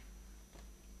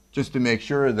just to make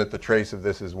sure that the trace of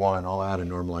this is 1. I'll add a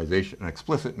normalization, an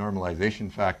explicit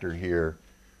normalization factor here.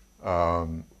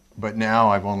 But now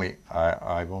I've only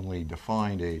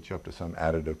defined h up to some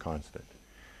additive constant.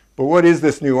 But what is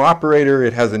this new operator?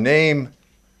 It has a name.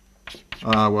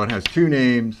 Well, it has two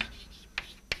names.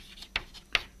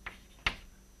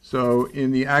 So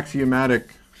in the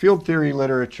axiomatic field theory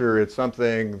literature, it's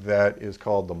something that is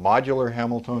called the modular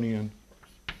Hamiltonian.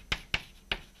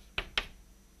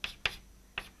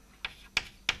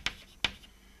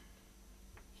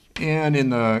 And in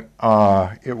the,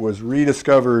 it was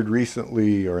rediscovered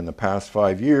recently, or in the past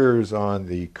 5 years, on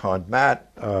the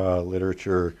Condmat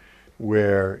literature,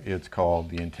 where it's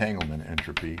called the entanglement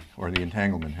entropy, or the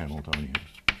entanglement Hamiltonian.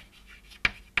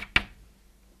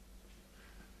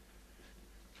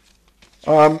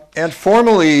 And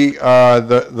formally,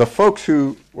 the folks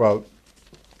who, well,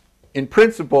 in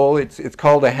principle, it's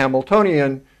called a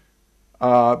Hamiltonian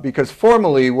because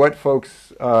formally what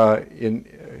folks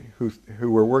who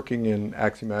were working in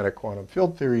axiomatic quantum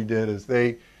field theory did is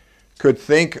they could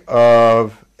think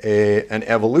of an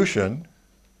evolution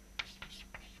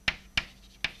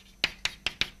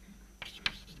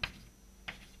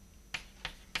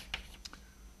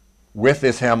with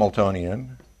this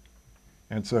Hamiltonian.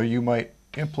 And so you might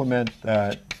implement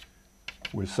that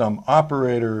with some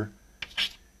operator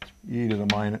e to the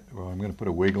minus, well, I'm going to put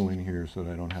a wiggle in here so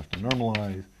that I don't have to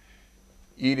normalize,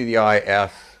 e to the I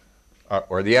s,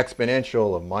 or the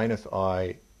exponential of minus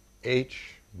I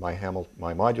h, my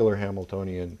modular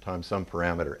Hamiltonian, times some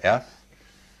parameter s.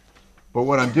 But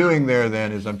what I'm doing there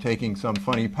then is I'm taking some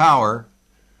funny power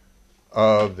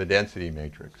of the density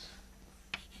matrix.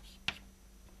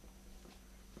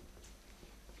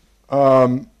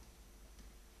 And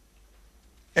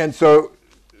so,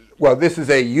 well, this is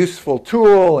a useful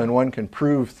tool, and one can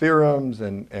prove theorems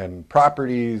and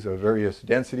properties of various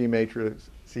density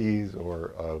matrices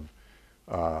or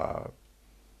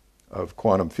of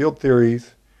quantum field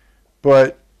theories.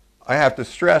 But I have to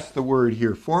stress the word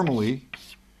here formally,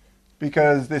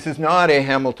 because this is not a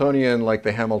Hamiltonian like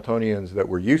the Hamiltonians that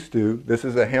we're used to. This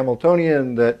is a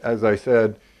Hamiltonian that, as I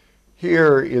said,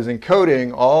 here is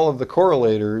encoding all of the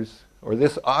correlators, or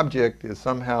this object is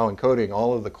somehow encoding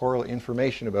all of the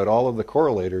information about all of the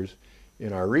correlators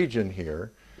in our region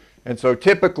here. And so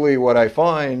typically what I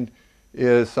find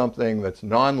is something that's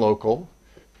non-local.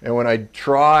 And when I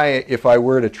try, if I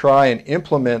were to try and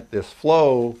implement this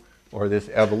flow or this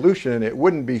evolution, it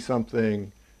wouldn't be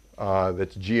something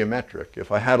that's geometric.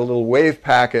 If I had a little wave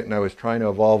packet and I was trying to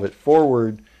evolve it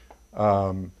forward,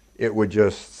 it would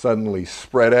just suddenly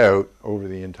spread out over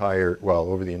the entire,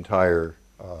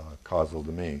 causal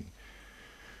domain.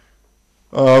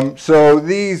 So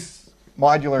these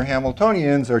modular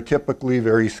Hamiltonians are typically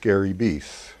very scary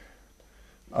beasts.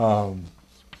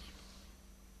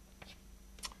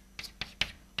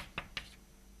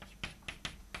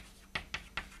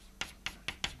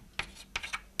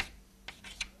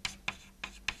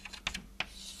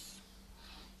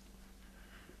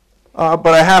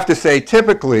 But I have to say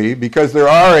typically, because there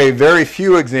are a very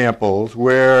few examples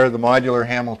where the modular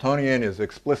Hamiltonian is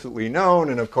explicitly known,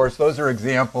 and of course those are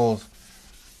examples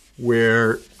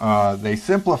where they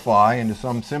simplify into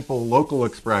some simple local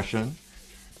expression,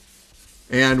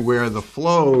 and where the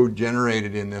flow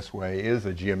generated in this way is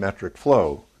a geometric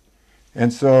flow.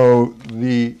 And so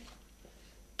the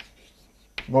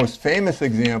most famous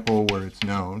example where it's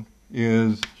known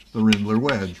is the Rindler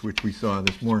wedge, which we saw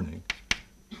this morning.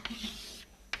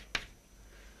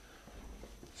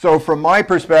 So from my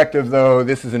perspective, though,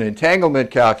 this is an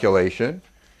entanglement calculation.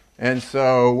 And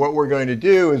so what we're going to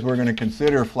do is we're going to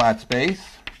consider flat space.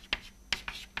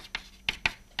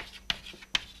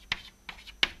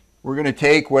 We're going to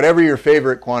take whatever your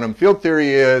favorite quantum field theory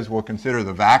is. We'll consider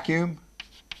the vacuum.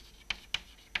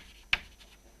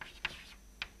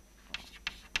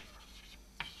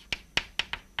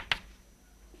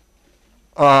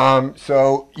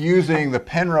 So using the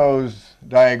Penrose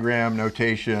diagram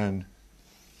notation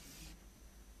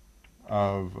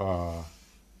of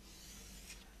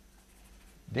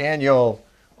Daniel,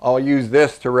 I'll use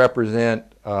this to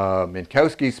represent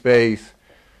Minkowski space.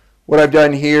 What I've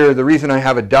done here, the reason I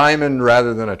have a diamond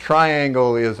rather than a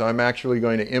triangle is I'm actually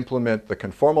going to implement the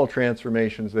conformal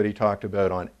transformations that he talked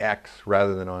about on x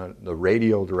rather than on the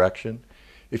radial direction.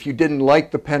 If you didn't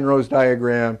like the Penrose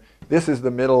diagram, this is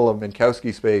the middle of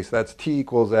Minkowski space. That's t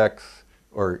equals x,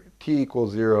 or t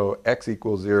equals 0, x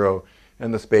equals 0,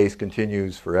 and the space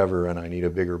continues forever, and I need a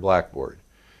bigger blackboard.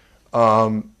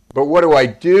 But what do I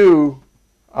do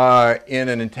in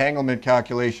an entanglement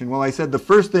calculation? Well, I said the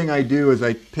first thing I do is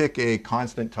I pick a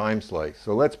constant time slice.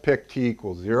 So let's pick t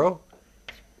equals 0.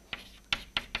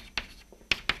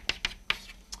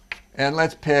 And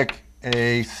let's pick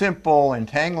a simple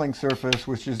entangling surface,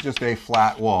 which is just a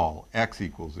flat wall, x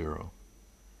equals 0.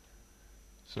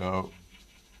 So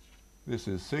this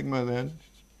is sigma then.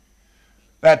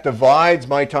 That divides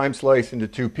my time slice into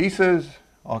two pieces.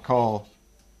 I'll call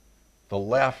the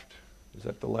left, is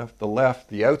that the left? The left,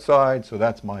 the outside, so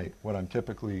that's what I'm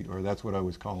typically, or that's what I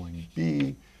was calling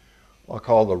B. I'll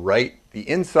call the right the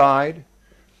inside.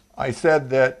 I said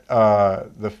that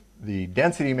the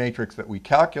density matrix that we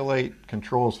calculate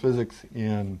controls physics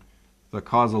in the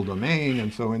causal domain,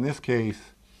 and so in this case,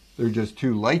 there are just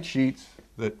two light sheets,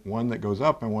 one that goes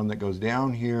up and one that goes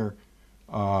down here,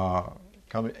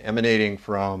 emanating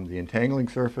from the entangling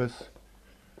surface.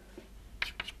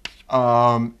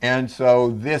 And so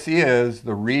this is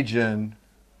the region,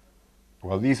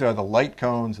 well, these are the light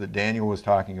cones that Daniel was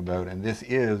talking about, and this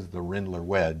is the Rindler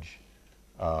wedge,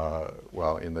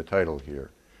 well, in the title here.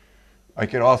 I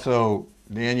could also,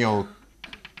 Daniel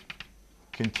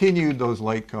continued those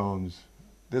light cones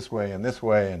this way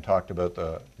and talked about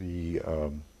the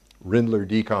Rindler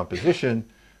decomposition,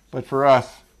 but for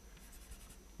us,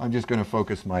 I'm just going to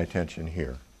focus my attention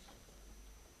here.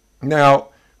 Now,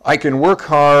 I can work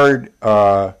hard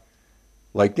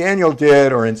like Daniel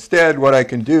did, or instead what I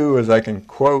can do is I can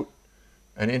quote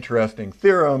an interesting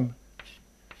theorem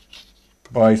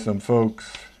by some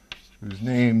folks whose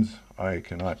names I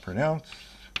cannot pronounce.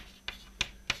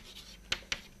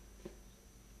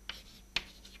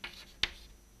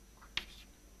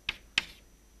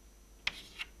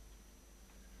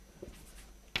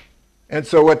 And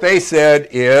so what they said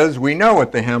is, we know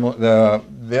what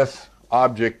this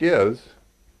object is.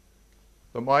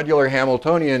 The modular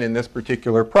Hamiltonian in this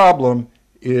particular problem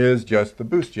is just the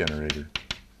boost generator.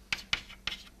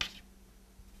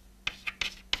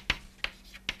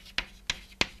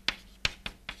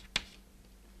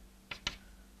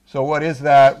 So what is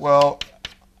that? Well,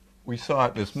 we saw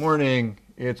it this morning.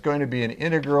 It's going to be an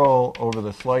integral over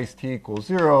the slice t equals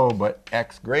 0, but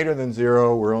x greater than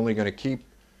 0, we're only going to keep,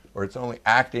 or it's only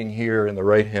acting here in the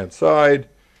right-hand side.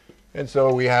 And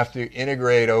so we have to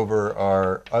integrate over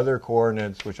our other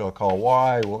coordinates, which I'll call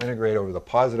y. We'll integrate over the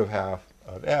positive half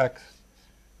of x.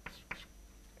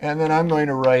 And then I'm going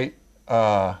to write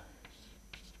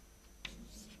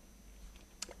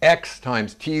x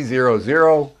times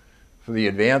t00 for the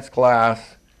advanced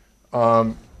class.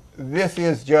 This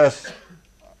is just,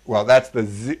 well, that's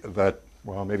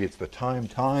well, maybe it's the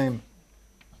time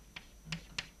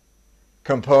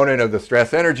component of the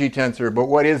stress energy tensor, but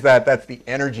what is that? That's the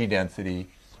energy density,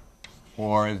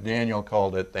 or as Daniel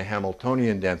called it, the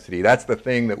Hamiltonian density. That's the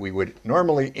thing that we would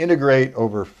normally integrate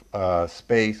over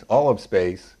space, all of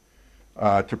space,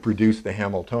 to produce the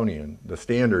Hamiltonian, the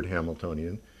standard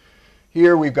Hamiltonian.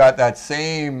 Here we've got that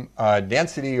same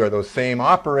density, or those same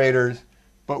operators,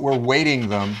 but we're weighting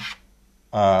them,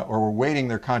 or we're weighting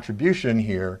their contribution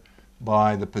here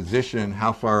by the position,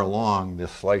 how far along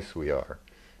this slice we are.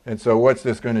 And so what's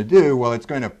this going to do? Well, it's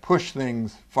going to push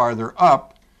things farther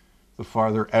up the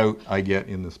farther out I get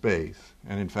in the space.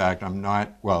 And in fact, I'm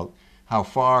not, well, how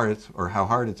far it's, or how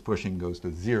hard it's pushing goes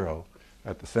to 0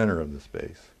 at the center of the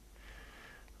space.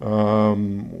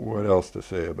 What else to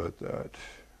say about that?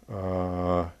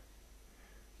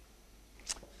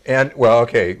 And, well,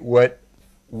 okay, what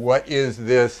is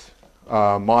this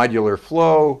modular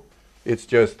flow? It's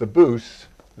just the boost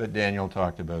that Daniel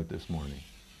talked about this morning.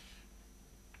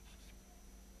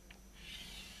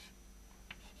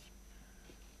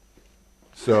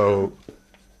 So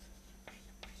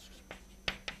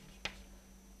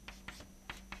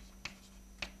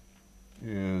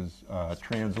is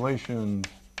translation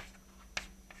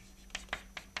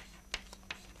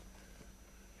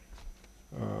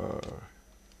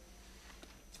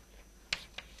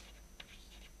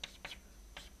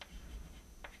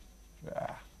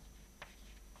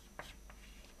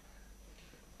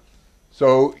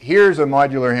So here's a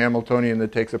modular Hamiltonian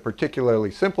that takes a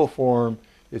particularly simple form.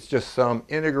 It's just some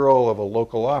integral of a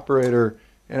local operator,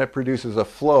 and it produces a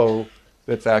flow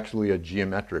that's actually a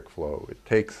geometric flow. It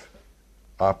takes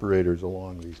operators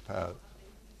along these paths.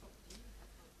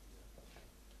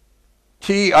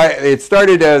 It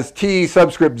started as t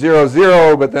subscript 0,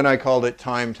 0, but then I called it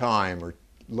time, or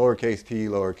lowercase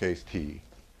t.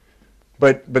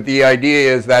 But the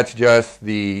idea is that's just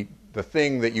the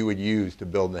thing that you would use to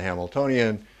build the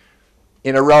Hamiltonian.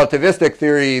 In a relativistic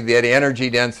theory, the energy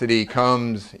density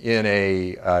comes in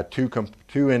a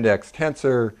two-index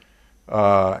tensor,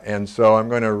 and so I'm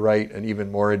going to write an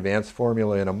even more advanced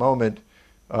formula in a moment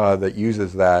that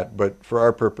uses that. But for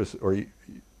our purpose,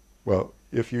 well,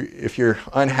 if you're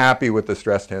unhappy with the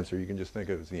stress tensor, you can just think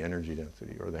of it as the energy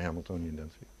density or the Hamiltonian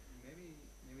density. Maybe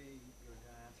you're going to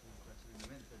answer this question in a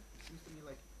minute, but it seems to me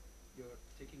like you're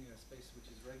taking a space which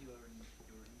is regular and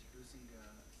you're introducing a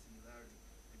singularity,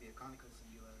 maybe a conical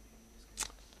singularity in this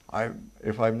case.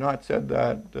 If I've not said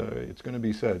that, it's going to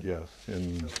be said, yes,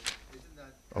 in So isn't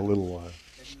that a little while.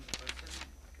 getting the person,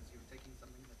 because you're taking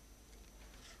something that,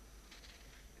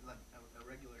 like a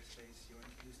regular space, you're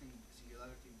introducing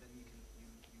singularity, then you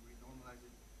renormalize it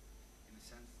in a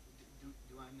sense.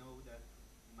 Do I know that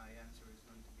my answer is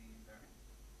going to be invariant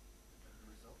as a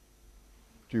result?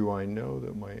 Do I know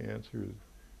that my answer is?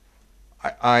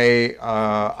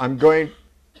 I'm going.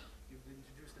 You've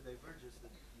introduced a divergence that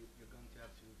you're going to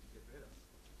have to get rid of.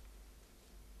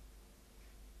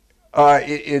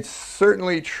 It's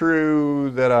certainly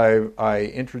true that I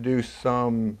introduced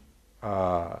some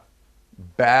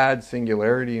bad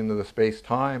singularity into the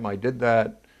space-time. I did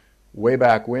that way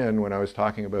back when I was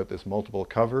talking about this multiple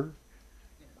cover.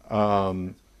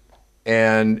 And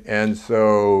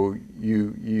so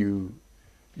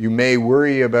you may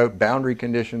worry about boundary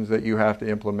conditions that you have to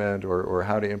implement, or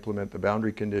how to implement the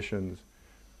boundary conditions.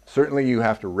 Certainly you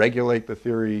have to regulate the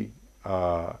theory,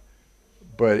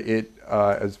 but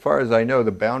as far as I know,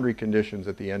 the boundary conditions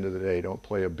at the end of the day don't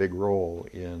play a big role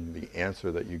in the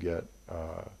answer that you get.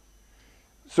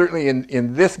 certainly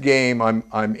in this game,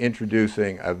 I'm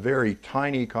introducing a very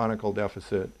tiny conical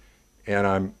deficit,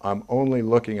 and I'm only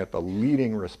looking at the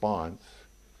leading response,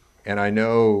 and I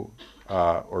know,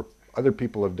 or other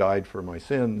people have died for my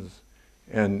sins,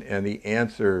 and the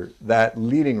answer, that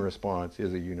leading response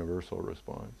is a universal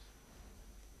response.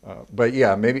 But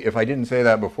yeah, maybe if I didn't say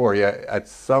that before, yeah, at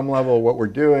some level, what we're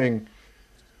doing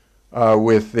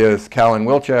with this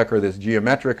Callan-Wilczek or this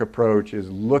geometric approach is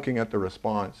looking at the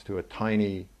response to a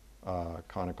tiny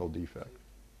conical defect.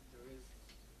 There is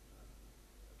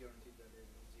a guarantee that it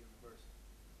is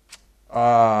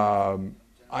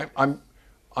universal.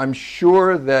 I'm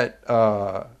sure that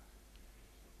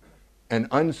an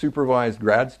unsupervised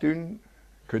grad student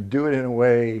could do it in a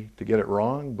way to get it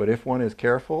wrong, but if one is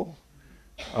careful,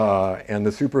 and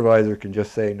the supervisor can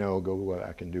just say, no, go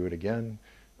back and do it again,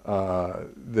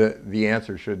 the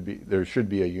answer should be, there should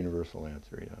be a universal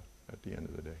answer, yeah, at the end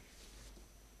of the day.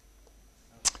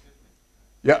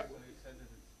 Yeah. So you said that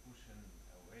it's pushing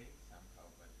away somehow,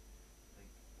 but like,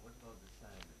 what about the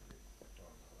sign of this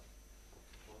formula?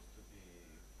 It's supposed to be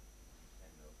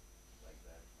kind of like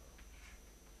that,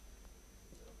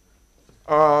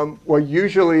 or Well,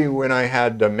 usually when I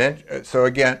had dimension, so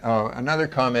again, another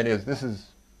comment is this is,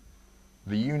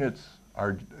 the units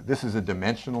are, this is a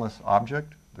dimensionless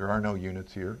object. There are no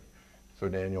units here, so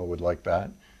Daniel would like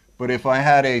that. But if I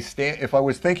had if I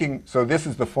was thinking, so this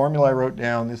is the formula I wrote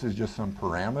down, this is just some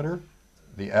parameter,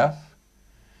 the f.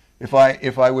 If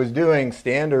I was doing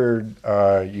standard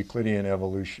Euclidean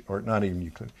evolution, or not even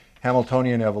Euclidean,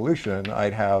 Hamiltonian evolution,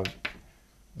 I'd have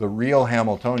the real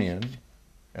Hamiltonian,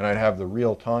 and I'd have the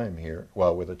real time here,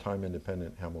 well, with a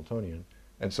time-independent Hamiltonian.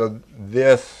 And so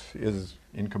this is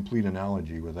in complete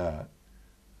analogy with that.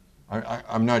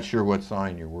 I'm not sure what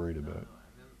sign you're worried about.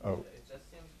 Oh. it just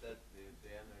seems that the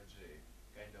energy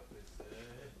kind of is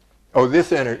Oh,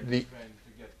 this energy. trying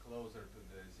to get closer to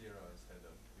the zero instead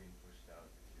of being pushed out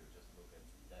if you just look at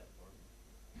that formula.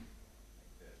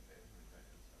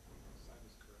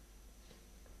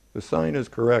 The sign is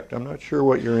correct. I'm not sure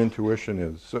what your intuition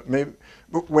is. So maybe,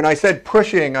 but when I said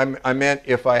pushing, I meant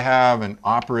if I have an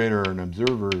operator or an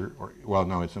observer, or well,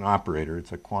 no, it's an operator.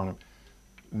 It's a quantum.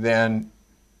 Then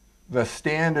the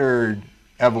standard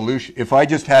evolution. If I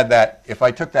just had that, if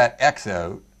I took that x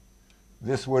out,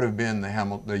 this would have been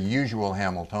the usual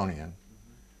Hamiltonian,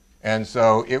 and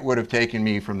so it would have taken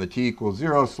me from the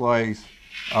t=0 slice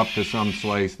up to some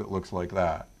slice that looks like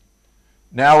that.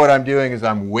 Now what I'm doing is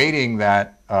I'm weighting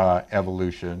that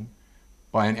evolution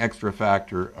by an extra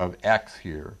factor of x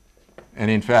here.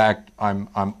 And in fact, I'm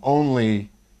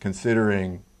only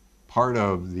considering part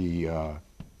of the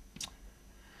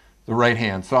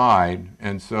right-hand side.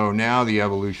 And so now the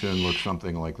evolution looks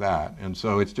something like that. And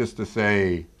so it's just to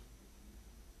say,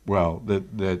 well,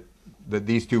 that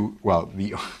these two, well,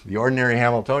 the ordinary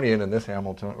Hamiltonian and this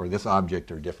Hamiltonian, or this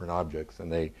object, are different objects, and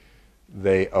they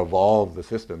evolve the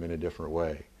system in a different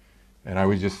way. And I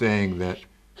was just saying that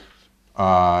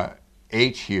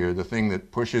h here, the thing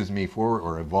that pushes me forward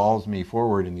or evolves me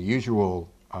forward in the usual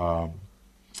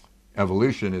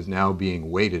evolution, is now being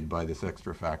weighted by this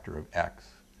extra factor of x.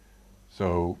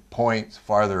 So points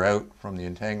farther out from the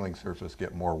entangling surface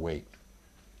get more weight.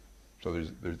 So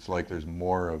it's like there's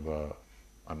more of a,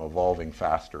 I'm evolving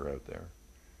faster out there.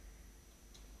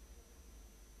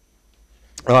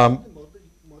 The modular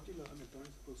Hamiltonian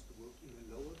is supposed to work in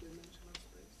a lower dimensional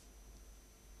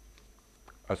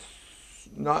space?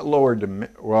 Not lower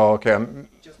well, okay.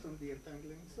 Just on the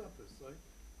entangling surface, right?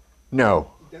 No.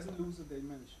 It doesn't lose a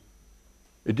dimension.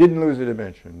 It didn't lose a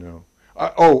dimension, no.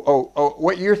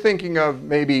 What you're thinking of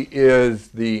maybe is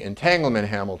the entanglement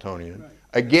Hamiltonian. Right.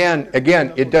 Again,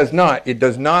 it does not. It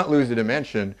does not lose a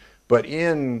dimension, but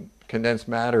in condensed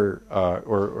matter,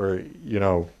 or you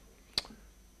know,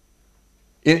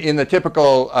 in the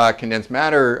typical condensed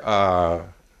matter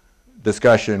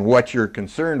discussion, what you're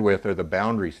concerned with are the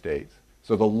boundary states.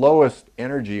 So the lowest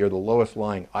energy or the lowest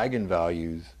lying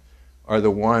eigenvalues are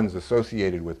the ones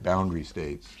associated with boundary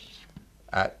states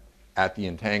at the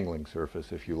entangling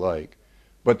surface, if you like.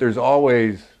 But there's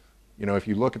always, you know, if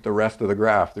you look at the rest of the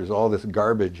graph, there's all this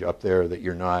garbage up there that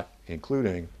you're not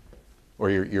including or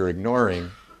you're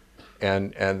ignoring,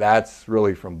 and that's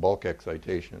really from bulk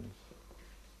excitations.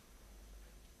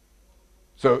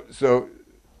 So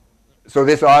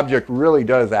this object really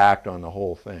does act on the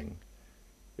whole thing.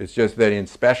 It's just that in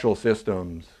special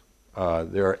systems,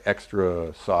 there are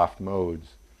extra soft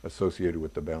modes associated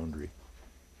with the boundary.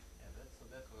 Yeah,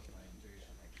 that was my intuition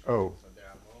actually. Oh. So there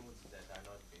are modes that are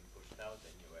not being pushed out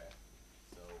anywhere.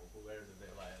 So where do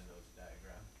they lie in those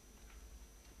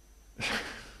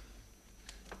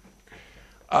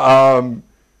diagrams?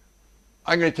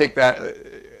 I'm going to take that.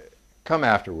 Come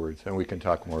afterwards, and we can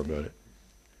talk more about it.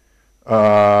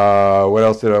 What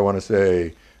else did I want to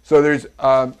say? So there's,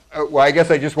 well, I guess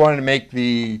I just wanted to make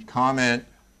the comment.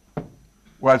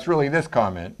 Well, it's really this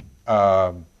comment.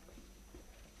 So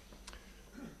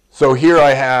here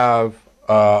I have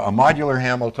a modular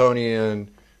Hamiltonian.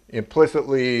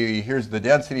 Implicitly, here's the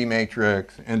density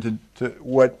matrix, and to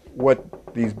what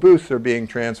these boosts are being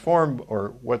transformed,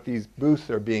 or what these boosts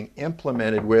are being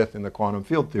implemented with in the quantum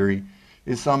field theory,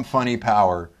 is some funny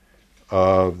power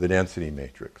of the density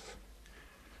matrix.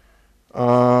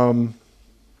 And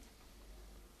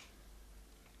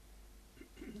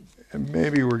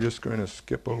maybe we're just going to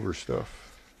skip over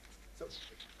stuff.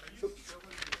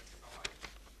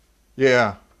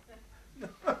 Yeah.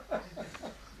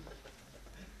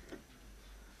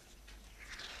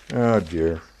 Oh,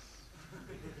 dear.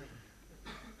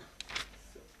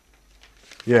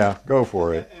 Yeah, go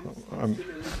for it.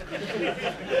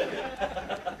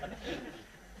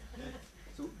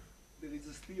 So there is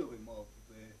a theorem of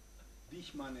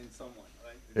Dishman and someone,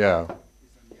 right? Yeah.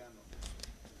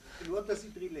 And what does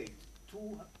it relate?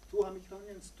 Two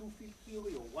Hamiltonians, two field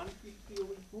theory, or one field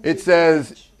theory? It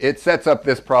says, it sets up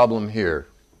this problem here.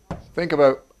 Think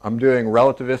about, I'm doing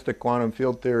relativistic quantum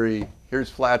field theory. Here's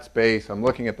flat space. I'm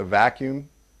looking at the vacuum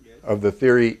of the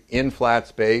theory in flat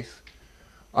space.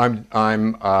 I'm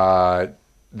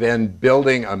then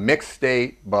building a mixed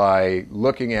state by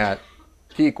looking at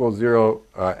t equals 0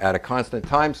 at a constant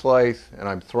time slice, and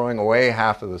I'm throwing away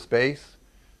half of the space,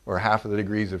 or half of the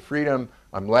degrees of freedom.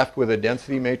 I'm left with a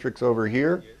density matrix over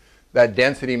here. That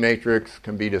density matrix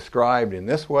can be described in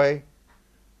this way.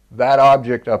 That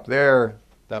object up there,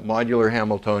 that modular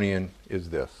Hamiltonian, is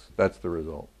this. That's the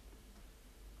result.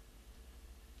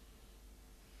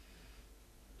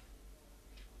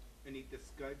 And it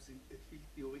describes a field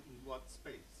theory in what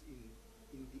space?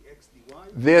 In the x dy?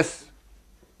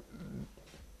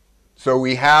 So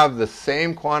we have the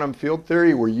same quantum field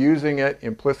theory. We're using it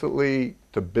implicitly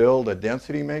to build a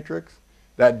density matrix.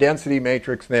 That density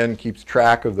matrix then keeps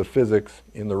track of the physics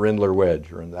in the Rindler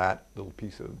wedge, or in that little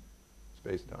piece of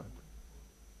space-time.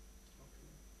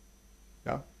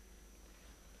 Yeah?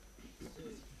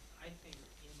 I think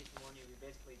in this module we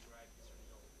basically derived this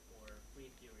result for free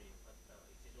theory, but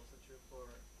is it also true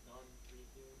for non-free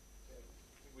theory?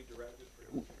 We derived it for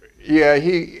Yeah,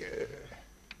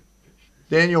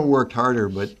 Daniel worked harder,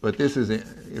 but this is,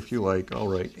 if you like, I'll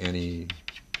write any.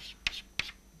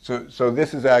 So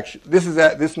this is actually,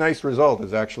 this nice result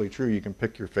is actually true. You can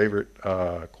pick your favorite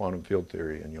quantum field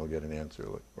theory and you'll get an answer,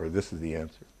 or this is the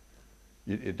answer.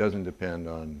 It doesn't depend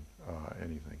on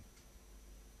anything.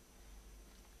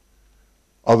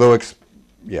 Although,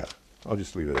 yeah, I'll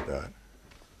just leave it at that.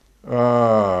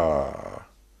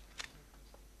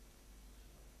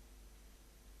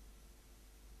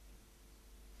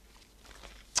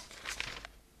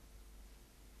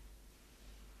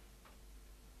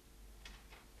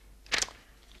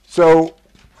 So,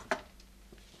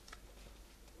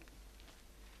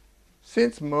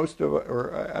 since most of,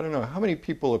 or I don't know, how many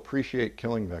people appreciate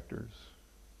killing vectors?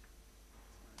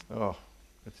 Oh,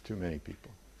 that's too many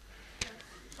people. Does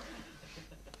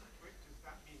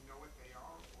that mean know what they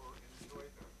are or enjoy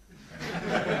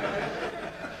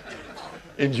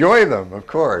them? Enjoy them, of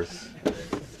course.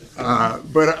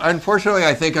 But unfortunately,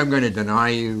 I think I'm going to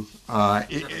deny you.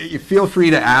 You feel free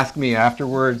to ask me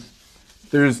afterwards.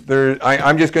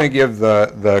 I'm just going to give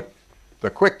the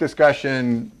quick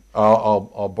discussion.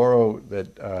 I'll borrow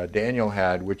that Daniel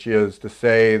had, which is to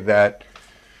say that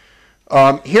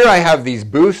here I have these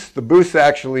boosts. The boosts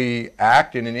actually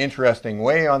act in an interesting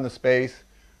way on the space.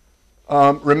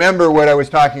 Remember what I was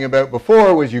talking about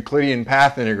before was Euclidean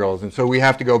path integrals, and so we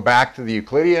have to go back to the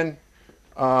Euclidean.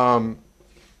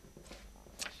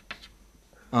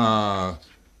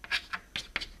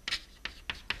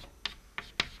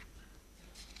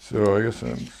 So I guess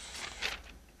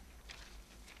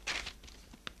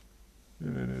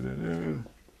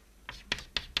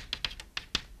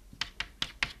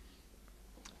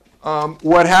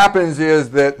what happens is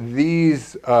that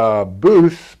these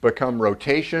boosts become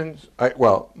rotations.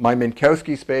 Well, my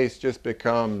Minkowski space just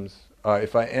becomes,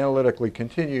 if I analytically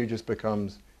continue, just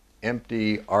becomes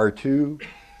empty R2.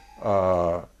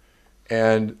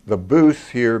 And the boosts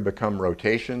here become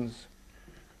rotations.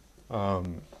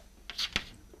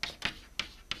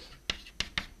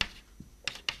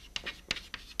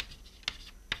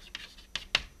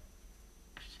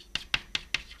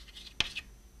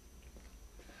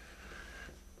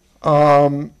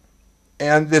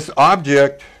 And this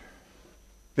object,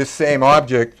 this same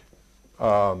object,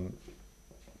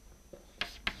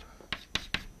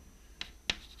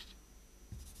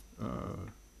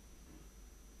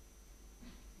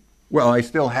 Well, I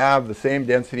still have the same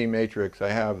density matrix. I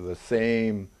have the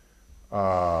same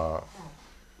modular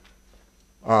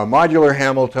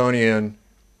Hamiltonian.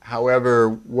 However,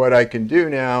 what I can do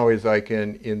now is I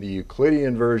can, in the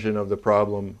Euclidean version of the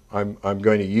problem, I'm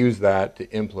going to use that to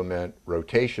implement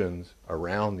rotations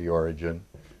around the origin.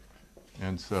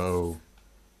 And so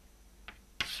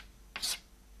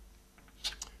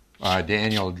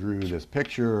Daniel drew this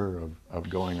picture of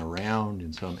going around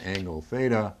in some angle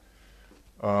theta.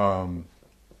 And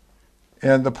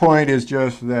the point is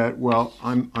just that, well,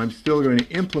 I'm still going to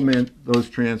implement those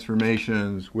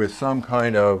transformations with some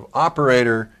kind of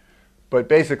operator, but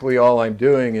basically all I'm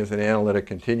doing is an analytic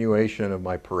continuation of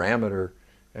my parameter.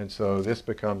 And so this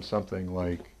becomes something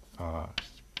like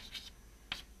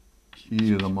e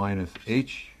to the minus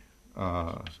h,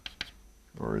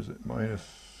 or is it minus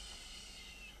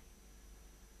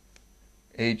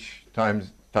h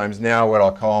times now what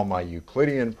I'll call my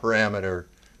Euclidean parameter.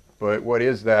 But what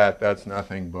is that? That's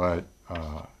nothing but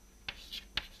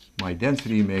my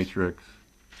density matrix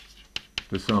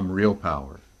to some real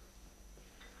power.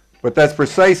 But that's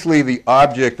precisely the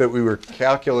object that we were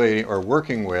calculating or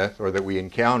working with, or that we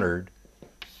encountered.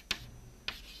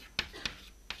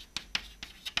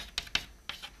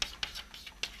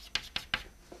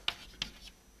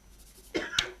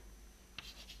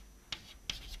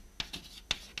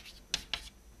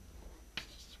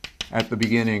 At the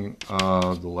beginning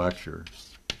of the lecture.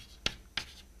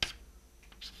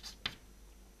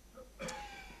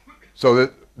 So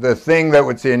the thing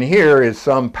that's in here is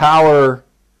some power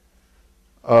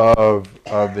of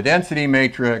the density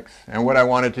matrix. And what I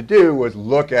wanted to do was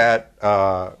look at,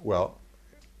 well,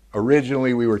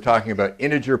 originally we were talking about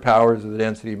integer powers of the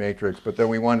density matrix, but then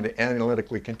we wanted to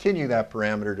analytically continue that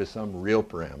parameter to some real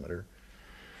parameter.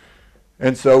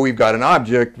 And so we've got an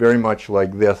object very much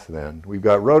like this then. We've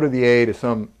got rho to the a to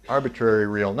some arbitrary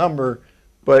real number,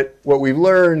 but what we've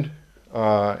learned,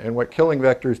 and what killing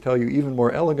vectors tell you even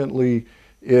more elegantly,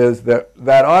 is that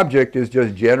that object is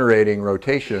just generating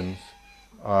rotations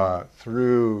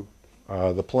through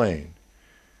the plane.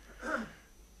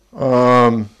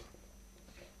 And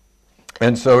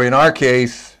so in our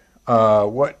case,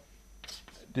 what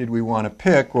did we want to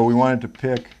pick? Well, we wanted to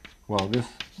pick, well,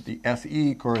 the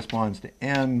SE corresponds to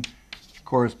n,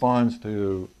 corresponds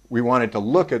to, we wanted to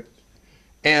look at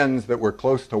n's that were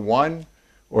close to 1,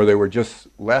 or they were just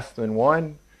less than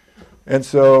 1. And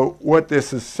so what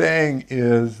this is saying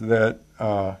is that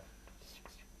the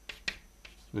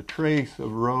trace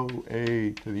of rho a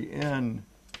to the n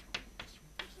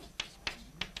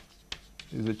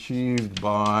is achieved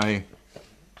by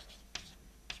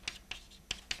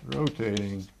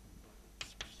rotating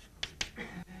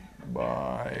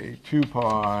by 2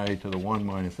 pi to the 1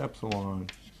 minus epsilon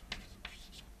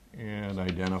and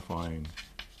identifying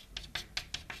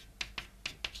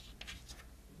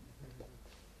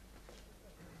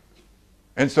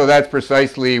and so that's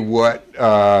precisely what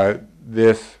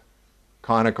this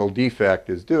conical defect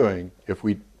is doing. If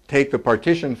we take the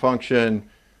partition function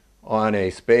on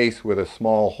a space with a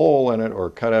small hole in it, or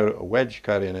cut out a wedge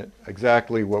cut in it,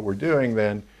 exactly what we're doing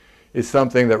then is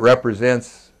something that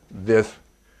represents this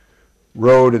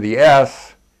rho to the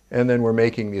s, and then we're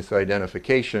making this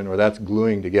identification, or that's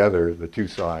gluing together the two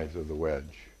sides of the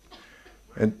wedge.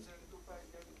 And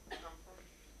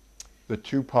the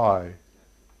 2 pi.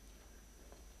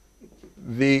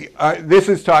 This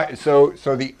is so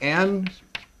the n,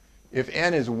 if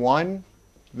n is 1,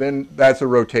 then that's a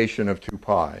rotation of 2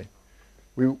 pi.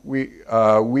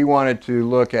 We wanted to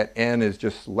look at n as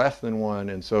just less than 1,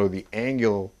 and so the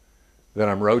angle that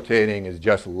I'm rotating is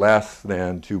just less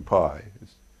than 2 pi.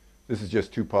 This is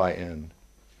just 2 pi n.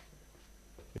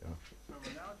 Yeah. From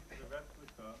analogy to the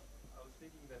replica, I was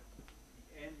thinking that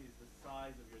the n is the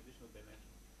size of your additional dimension.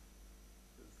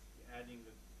 Because adding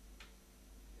the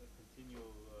continual,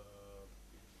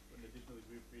 an additional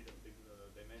degree of freedom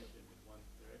dimension in one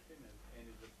direction, and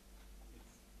n is just,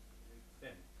 it's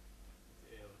extent.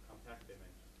 It's a compact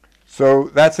dimension.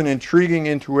 So that's an intriguing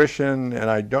intuition, and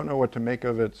I don't know what to make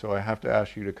of it, so I have to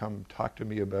ask you to come talk to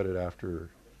me about it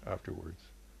afterwards.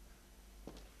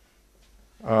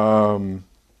 And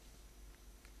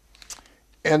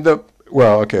the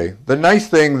nice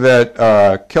thing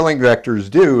that killing vectors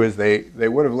do is they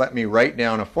would have let me write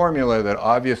down a formula that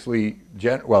obviously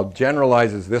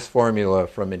generalizes this formula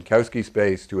from Minkowski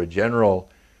space to a general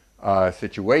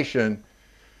situation,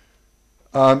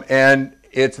 and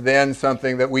it's then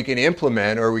something that we can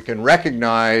implement, or we can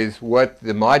recognize what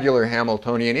the modular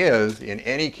Hamiltonian is in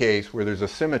any case where there's a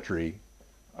symmetry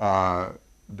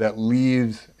that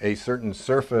leaves a certain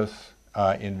surface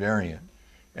invariant.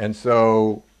 And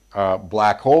so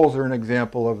Black holes are an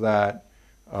example of that.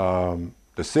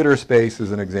 The sitter space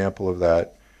is an example of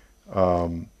that.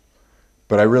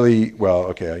 But I really, well,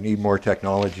 okay, I need more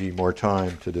technology, more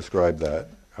time to describe that.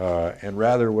 And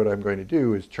rather what I'm going to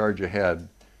do is charge ahead.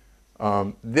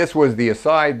 This was the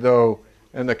aside, though,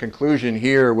 and the conclusion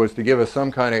here was to give us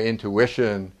some kind of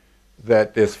intuition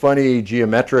that this funny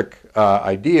geometric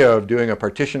idea of doing a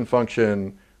partition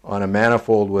function on a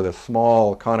manifold with a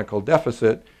small conical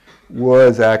deficit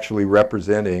was actually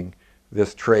representing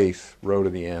this trace rho to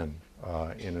the n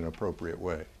in an appropriate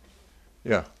way.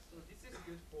 Yeah? So this is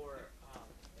good for like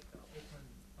an open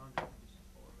boundary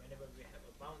condition, or whenever we have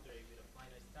a boundary with a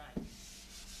finite size,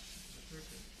 the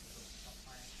surface of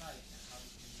finite size, and how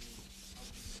can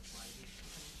we apply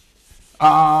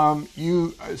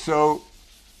this? So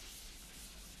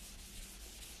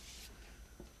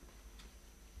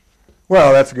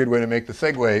well, that's a good way to make the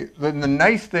segue. The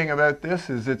nice thing about this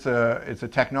is it's a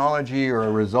technology or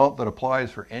a result that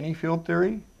applies for any field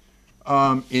theory.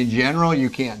 In general, you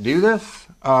can't do this.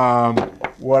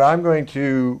 What I'm going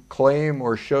to claim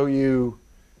or show you,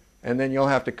 and then you'll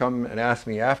have to come and ask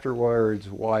me afterwards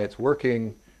why it's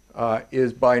working,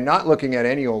 is by not looking at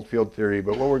any old field theory,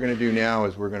 but what we're going to do now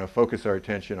is we're going to focus our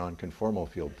attention on conformal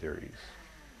field theories.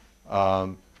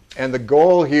 And the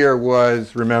goal here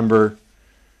was, remember,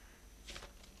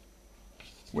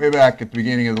 way back at the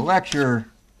beginning of the lecture,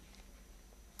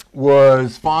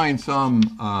 was find some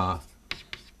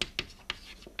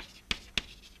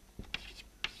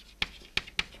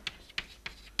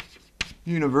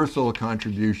universal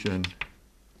contribution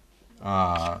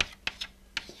to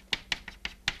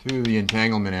the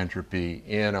entanglement entropy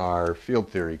in our field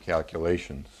theory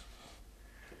calculations.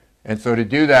 And so to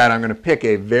do that, I'm going to pick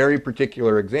a very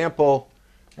particular example,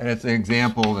 and it's an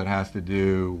example that has to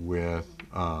do with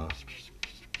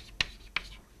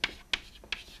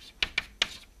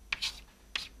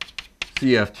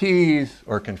CFTs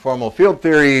or conformal field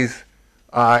theories.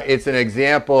 It's an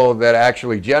example that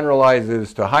actually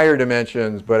generalizes to higher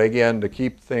dimensions, but again, to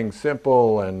keep things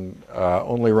simple and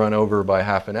only run over by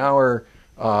half an hour,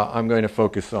 I'm going to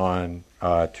focus on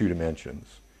 2 dimensions.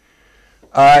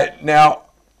 Now,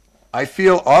 I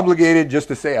feel obligated just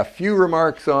to say a few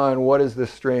remarks on what is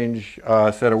this strange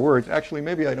set of words. Actually,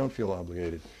 maybe I don't feel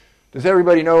obligated. Does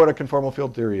everybody know what a conformal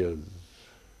field theory is?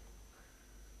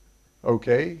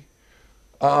 Okay.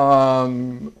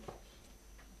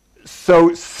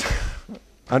 So,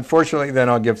 unfortunately, then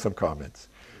I'll give some comments.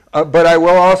 But I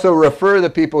will also refer the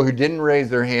people who didn't raise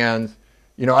their hands.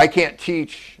 You know, I can't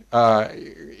teach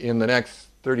in the next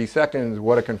 30 seconds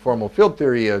what a conformal field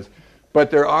theory is,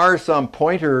 but there are some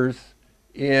pointers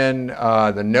in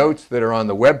the notes that are on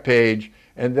the web page,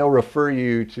 and they'll refer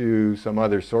you to some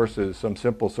other sources, some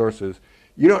simple sources.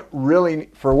 You don't really,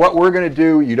 for what we're going to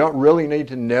do, you don't really need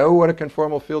to know what a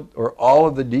conformal field, or all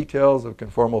of the details of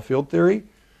conformal field theory.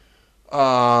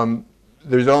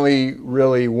 There's only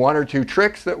really 1 or 2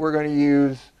 tricks that we're going to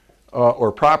use,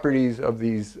 or properties of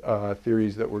these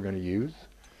theories that we're going to use.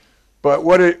 But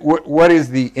what is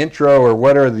the intro, or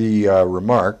what are the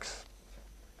remarks?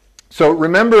 So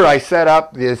remember, I set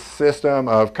up this system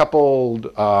of coupled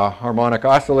harmonic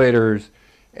oscillators,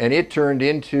 and it turned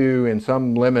into, in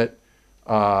some limit,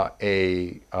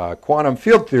 a quantum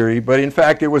field theory, but in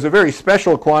fact it was a very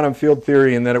special quantum field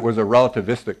theory in that it was a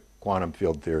relativistic quantum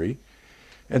field theory.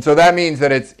 And so that means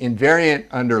that it's invariant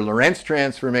under Lorentz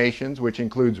transformations, which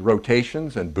includes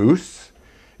rotations and boosts.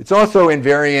 It's also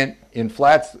invariant in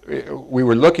flats. We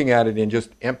were looking at it in just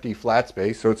empty flat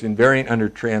space, so it's invariant under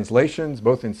translations,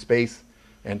 both in space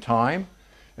and time.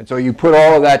 And so you put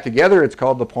all of that together, it's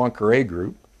called the Poincare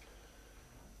group.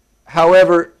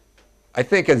 However, I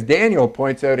think as Daniel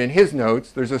points out in his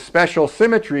notes, there's a special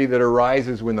symmetry that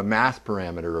arises when the mass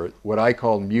parameter, or what I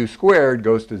call mu squared,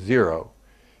 goes to 0.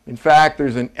 In fact,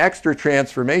 there's an extra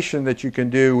transformation that you can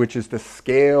do, which is to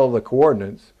scale the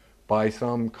coordinates by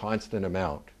some constant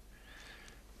amount.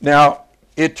 Now,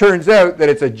 it turns out that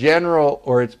it's a general,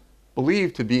 or it's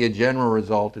believed to be a general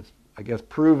result. It's, I guess,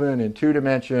 proven in 2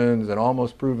 dimensions and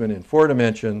almost proven in 4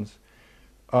 dimensions.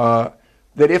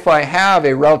 That if I have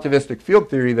a relativistic field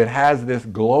theory that has this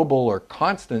global or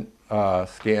constant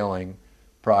scaling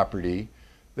property,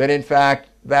 that in fact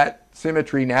that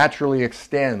symmetry naturally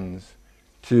extends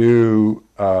to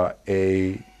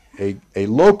a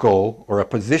local or a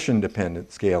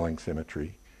position-dependent scaling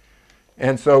symmetry.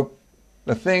 And so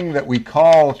the thing that we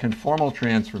call conformal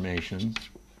transformations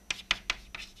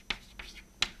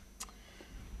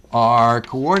are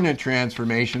coordinate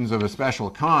transformations of a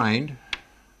special kind.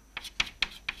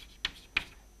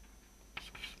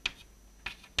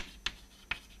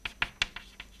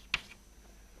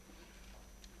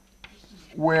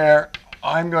 where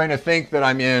I'm going to think that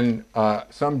I'm in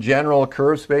some general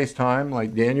curve space-time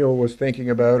like Daniel was thinking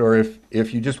about, or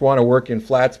if you just want to work in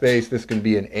flat space, this can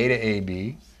be an A to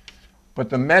AB. But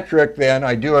the metric, then,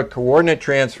 I do a coordinate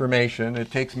transformation.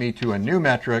 It takes me to a new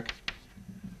metric.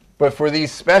 But for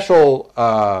these special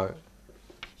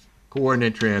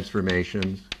coordinate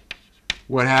transformations,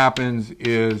 what happens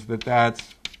is that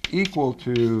that's equal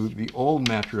to the old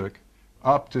metric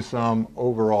up to some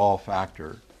overall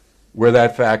factor, where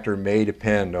that factor may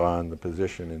depend on the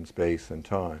position in space and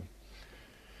time.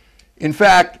 In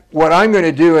fact, what I'm going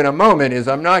to do in a moment is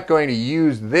I'm not going to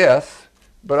use this,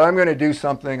 but I'm going to do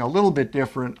something a little bit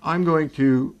different. I'm going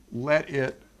to let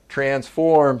it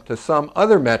transform to some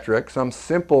other metric, some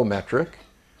simple metric.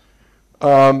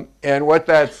 And what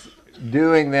that's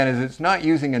doing then is it's not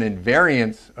using an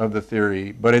invariance of the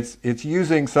theory, but it's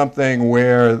using something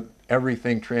where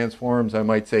everything transforms, I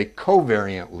might say,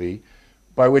 covariantly,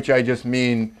 by which I just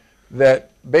mean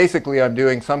that basically I'm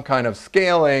doing some kind of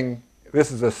scaling.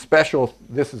 This is a special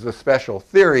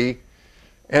theory,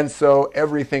 and so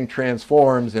everything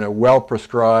transforms in a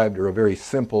well-prescribed or a very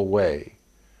simple way.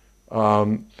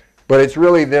 But it's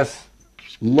really this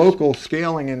local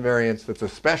scaling invariance that's a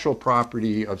special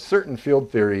property of certain field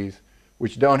theories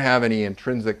which don't have any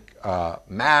intrinsic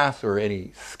mass or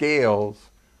any scales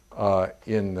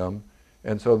in them.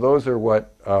 And so those are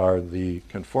what are the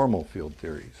conformal field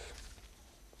theories.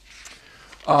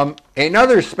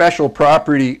 Another special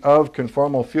property of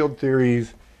conformal field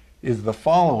theories is the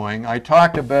following. I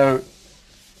talked about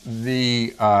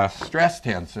the stress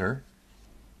tensor.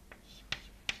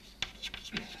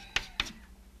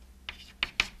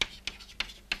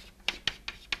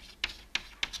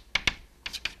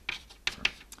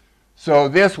 So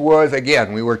this was,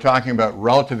 again, we were talking about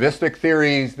relativistic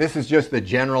theories. This is just the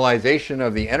generalization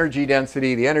of the energy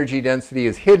density. The energy density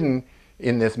is hidden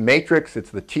in this matrix. It's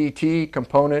the TT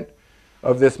component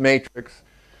of this matrix.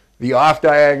 The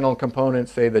off-diagonal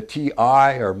components, say the TI,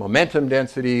 are momentum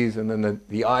densities, and then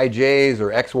the IJs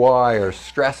or XY are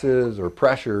stresses or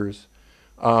pressures.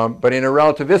 But in a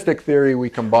relativistic theory, we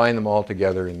combine them all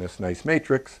together in this nice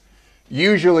matrix.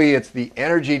 Usually it's the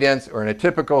energy density, or in a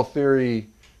typical theory,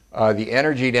 the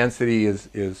energy density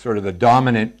is sort of the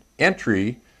dominant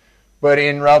entry. But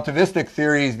in relativistic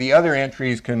theories, the other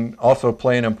entries can also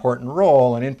play an important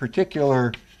role. And in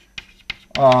particular,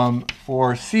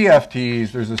 for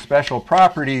CFTs, there's a special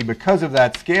property because of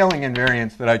that scaling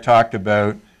invariance that I talked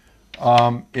about.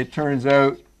 It turns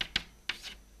out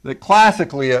that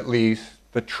classically, at least,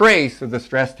 the trace of the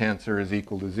stress tensor is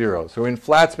equal to 0. So in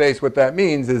flat space, what that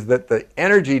means is that the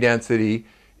energy density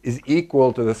is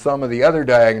equal to the sum of the other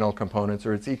diagonal components,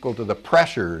 or it's equal to the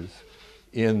pressures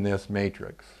in this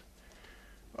matrix.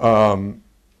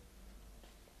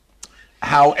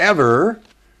 However,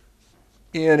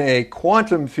 in a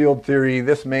quantum field theory,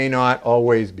 this may not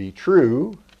always be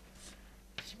true.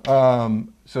 So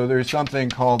there's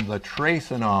something called the trace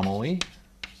anomaly,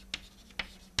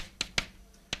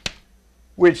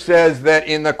 which says that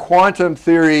in the quantum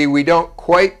theory, we don't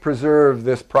quite preserve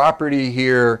this property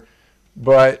here.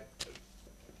 But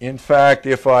in fact,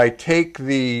 if I take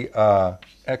the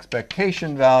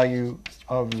expectation value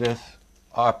of this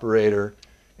operator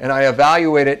and I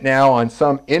evaluate it now on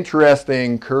some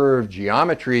interesting curve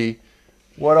geometry,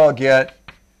 what I'll get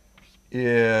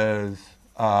is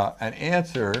an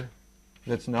answer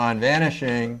that's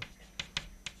non-vanishing.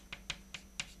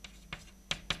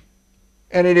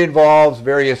 And it involves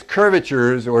various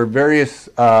curvatures or various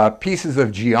pieces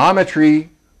of geometry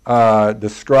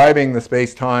describing the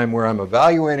space-time where I'm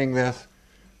evaluating this,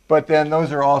 but then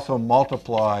those are also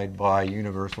multiplied by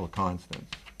universal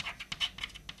constants.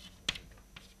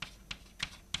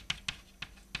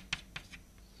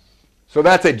 So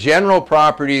that's a general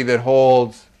property that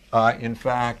holds, in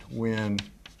fact, when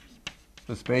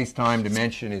the space-time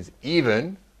dimension is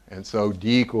even, and so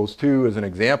d equals 2 is an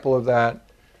example of that.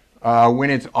 When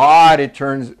it's odd,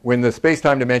 when the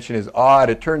space-time dimension is odd,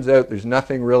 it turns out there's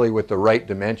nothing really with the right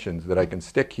dimensions that I can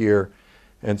stick here.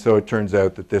 And so it turns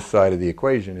out that this side of the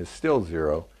equation is still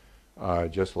 0,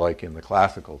 just like in the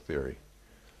classical theory.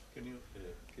 Can you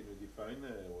define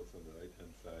what's on the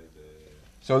right-hand side?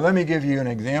 So let me give you an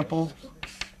example.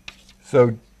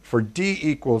 So for d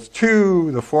equals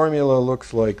 2, the formula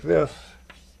looks like this.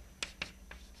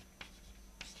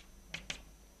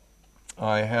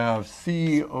 I have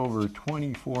c over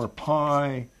 24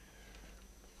 pi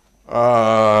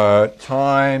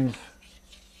times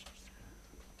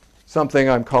something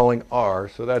I'm calling r.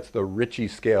 So that's the Ricci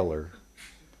scalar.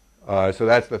 So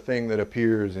that's the thing that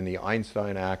appears in the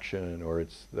Einstein action, or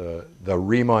it's the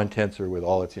Riemann tensor with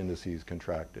all its indices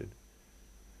contracted.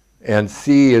 And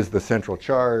C is the central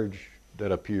charge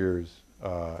that appears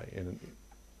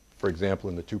for example,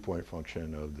 in the two-point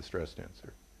function of the stress tensor.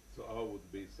 So R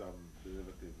would be some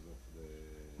derivatives of the...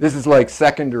 This is like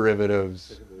second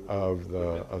derivatives of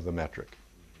the metric.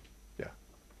 Yeah.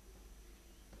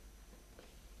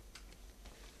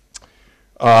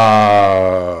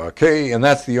 Okay, and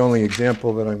that's the only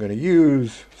example that I'm going to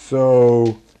use.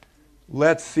 So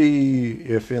let's see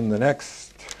if in the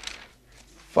next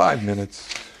 5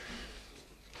 minutes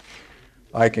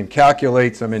I can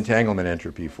calculate some entanglement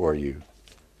entropy for you.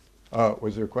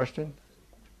 Was there a question?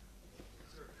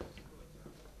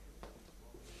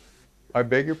 I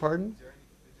beg your pardon?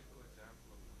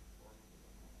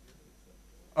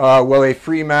 Well, a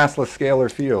free massless scalar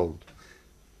field.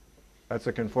 That's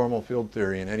a conformal field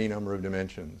theory in any number of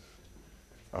dimensions.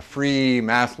 A free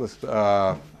massless...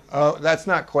 oh, that's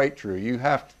not quite true. You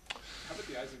have to... How about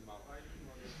the Ising model?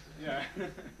 Yeah.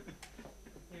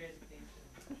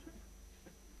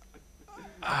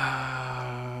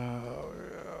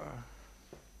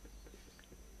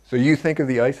 So you think of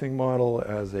the Ising model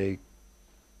as a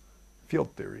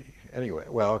field theory. Anyway,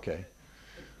 well, okay.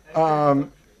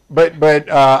 But a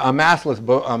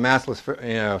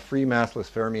free massless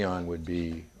fermion would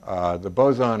be the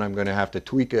boson. I'm going to have to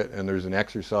tweak it, and there's an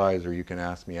exercise, or you can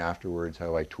ask me afterwards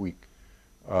how I tweak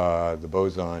the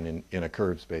boson in a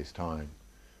curved space time.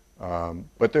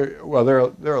 But there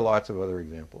are lots of other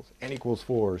examples. N equals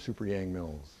 4, super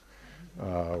Yang-Mills.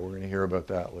 We're going to hear about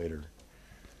that later.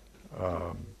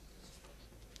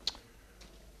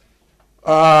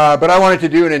 But I wanted to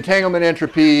do an entanglement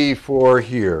entropy for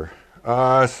here.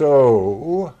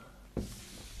 So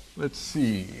let's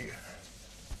see.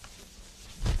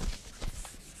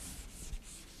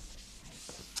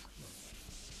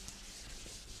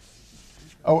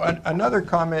 Oh, another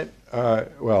comment.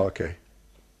 Well, okay.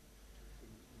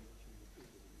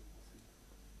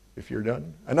 If you're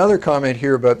done. Another comment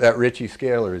here about that Ricci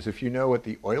scalar is if you know what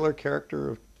the Euler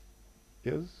character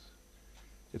is,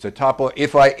 it's a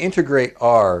if I integrate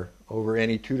R over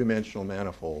any two-dimensional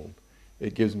manifold,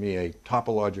 it gives me a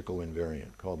topological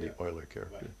invariant called the Euler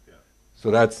character. Right, yeah.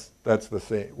 So that's the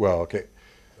same. Well, okay.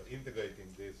 So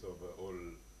integrating this over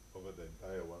the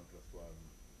entire 1 plus 1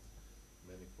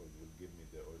 manifold will give me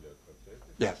the Euler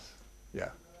character. Yes.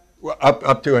 Yeah. Well,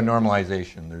 up to a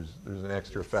normalization. There's an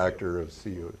extra factor of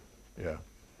CU. Yeah.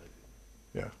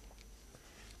 Yeah.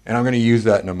 And I'm going to use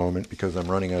that in a moment because I'm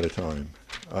running out of time.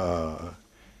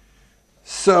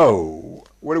 So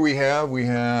what do we have? We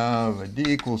have a D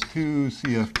equals 2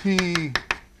 CFT.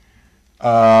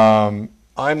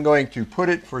 I'm going to put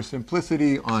it for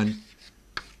simplicity on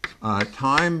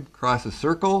time across a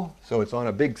circle. So it's on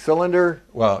a big cylinder.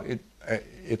 Well,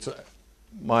 it's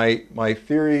my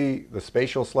theory, the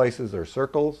spatial slices are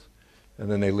circles,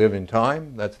 and then they live in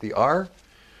time. That's the R.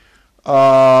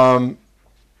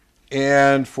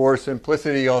 And for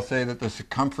simplicity, I'll say that the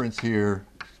circumference here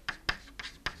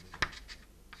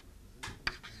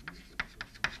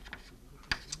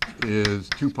is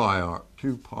 2 pi r.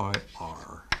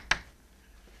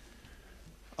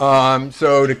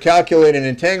 So to calculate an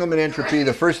entanglement entropy,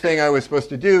 the first thing I was supposed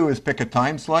to do is pick a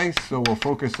time slice. So we'll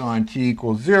focus on t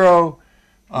equals 0.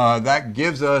 That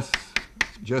gives us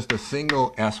just a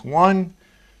single S1.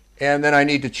 And then I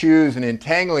need to choose an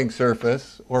entangling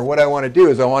surface. Or what I want to do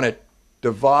is I want to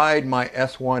divide my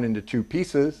S1 into 2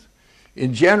 pieces.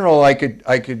 In general,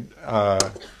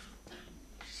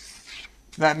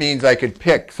 that means I could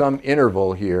pick some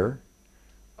interval here.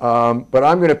 But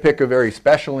I'm going to pick a very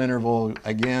special interval,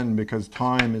 again, because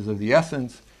time is of the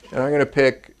essence. And I'm going to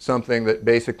pick something that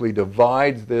basically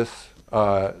divides this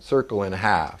circle in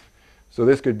half. So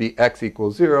this could be x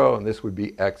equals 0, and this would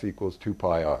be x equals 2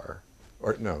 pi r.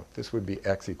 Or no, this would be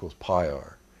x equals pi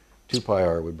r. 2 pi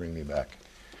r would bring me back.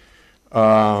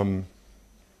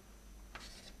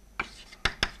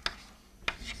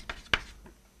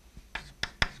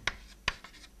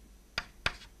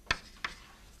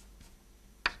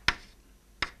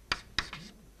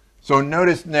 So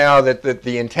notice now that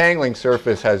the entangling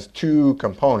surface has 2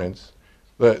 components.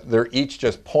 They're each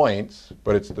just points,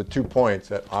 but it's the 2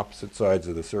 points at opposite sides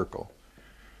of the circle.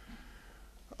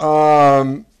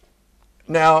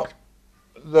 Now,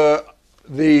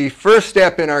 the first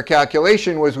step in our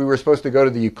calculation was we were supposed to go to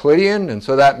the Euclidean, and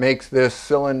so that makes this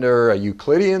cylinder a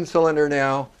Euclidean cylinder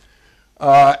now.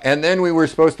 And then we were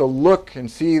supposed to look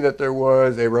and see that there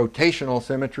was a rotational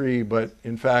symmetry, but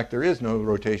in fact there is no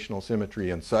rotational symmetry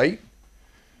in sight.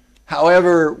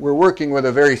 However, we're working with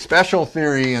a very special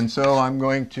theory, and so I'm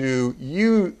going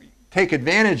to take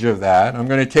advantage of that. I'm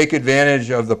going to take advantage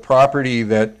of the property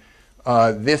that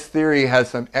this theory has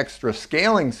some extra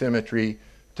scaling symmetry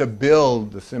to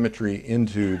build the symmetry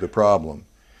into the problem.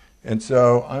 And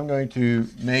so I'm going to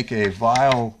make a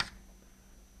vial,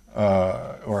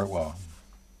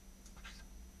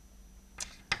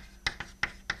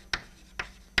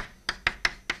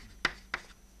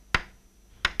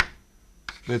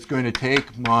 that's going to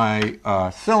take my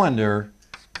cylinder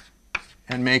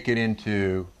and make it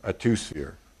into a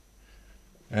two-sphere.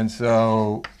 And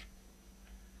so,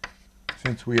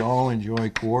 since we all enjoy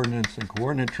coordinates and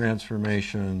coordinate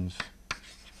transformations,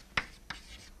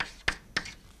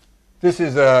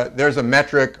 there's a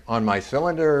metric on my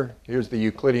cylinder. Here's the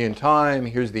Euclidean time.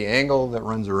 Here's the angle that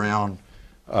runs around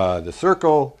the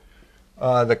circle.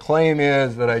 The claim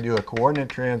is that I do a coordinate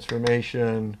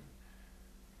transformation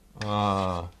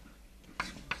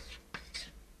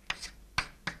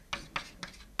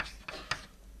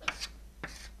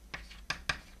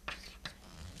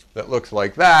that looks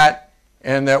like that,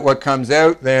 and that what comes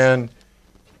out then,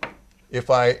 if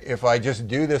I just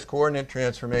do this coordinate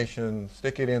transformation,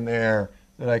 stick it in there,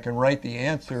 that I can write the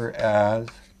answer as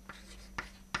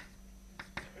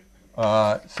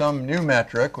some new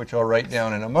metric, which I'll write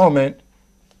down in a moment,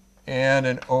 and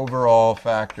an overall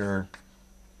factor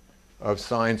of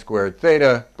sine squared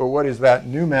theta. But what is that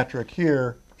new metric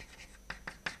here?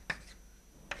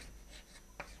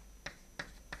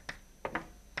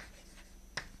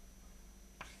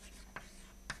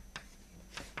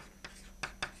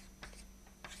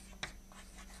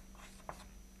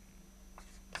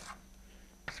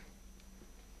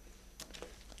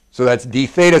 So that's d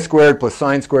theta squared plus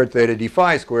sine squared theta d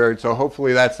phi squared. So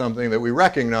hopefully that's something that we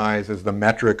recognize as the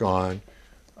metric on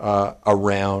a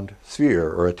round sphere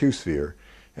or a two-sphere.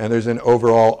 And there's an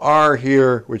overall r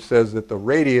here, which says that the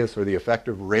radius or the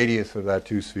effective radius of that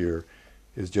two-sphere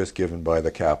is just given by the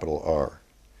capital R.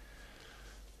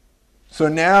 So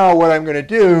now what I'm going to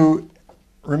do,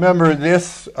 remember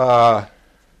this,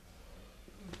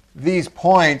 these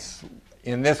points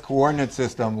in this coordinate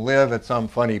system live at some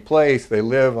funny place. They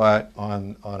live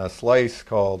on a slice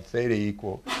called theta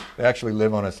equal. They actually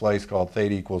live on a slice called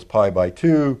theta equals pi by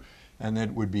 2, and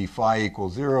that would be phi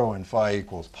equals 0 and phi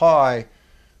equals pi.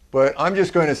 But I'm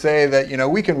just going to say that, you know,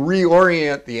 we can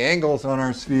reorient the angles on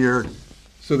our sphere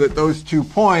so that those 2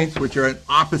 points, which are at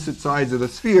opposite sides of the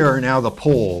sphere, are now the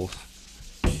poles.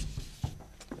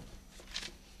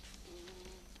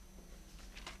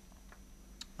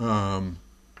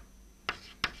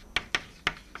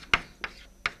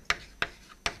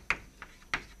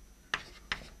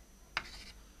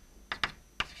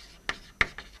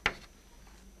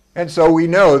 And so we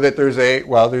know that there's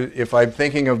if I'm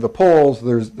thinking of the poles,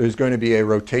 there's going to be a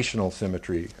rotational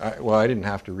symmetry. I didn't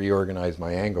have to reorganize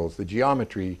my angles. The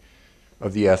geometry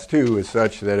of the S2 is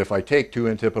such that if I take 2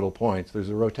 antipodal points, there's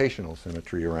a rotational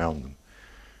symmetry around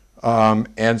them.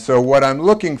 And so what I'm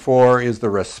looking for is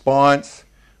the response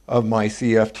of my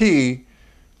CFT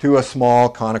to a small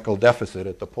conical deficit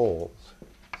at the poles.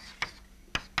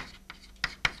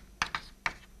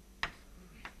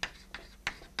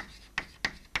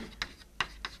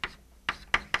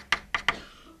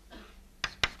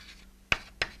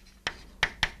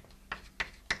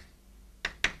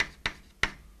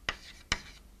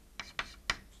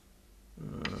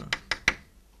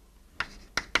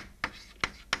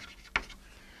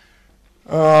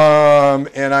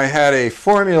 And I had a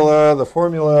formula. The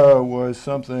formula was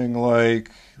something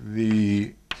like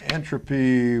the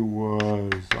entropy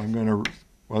was,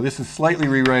 this is slightly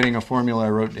rewriting a formula I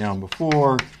wrote down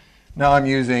before. Now I'm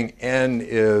using n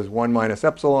is 1 minus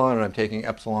epsilon, and I'm taking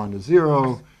epsilon to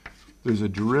 0. There's a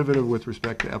derivative with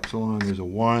respect to epsilon. There's a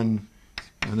 1.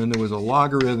 And then there was a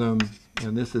logarithm,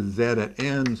 and this is z at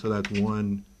n, so that's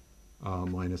 1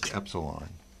 minus epsilon.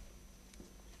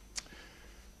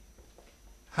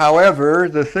 However,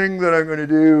 the thing that I'm going to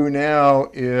do now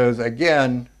is,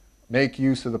 again, make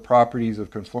use of the properties of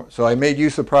so I made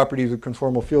use of properties of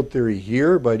conformal field theory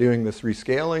here by doing this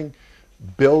rescaling,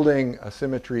 building a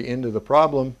symmetry into the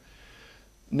problem.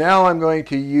 Now I'm going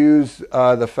to use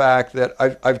the fact that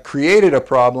I've created a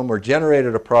problem or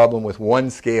generated a problem with one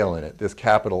scale in it, this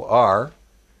capital R.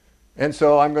 And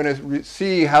so I'm going to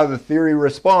see how the theory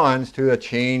responds to a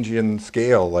change in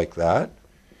scale like that.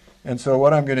 And so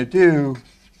what I'm going to do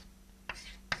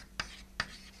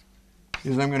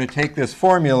is I'm going to take this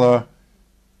formula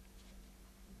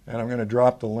and I'm going to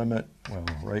drop the limit,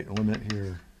 right limit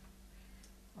here.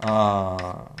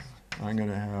 I'm going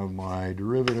to have my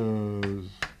derivatives.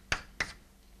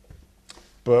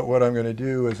 But what I'm going to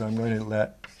do is I'm going to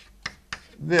let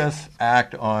this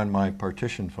act on my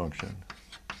partition function.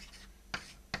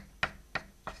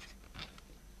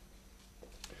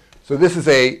 So this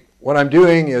is what I'm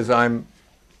doing is I'm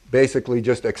basically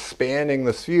just expanding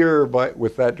the sphere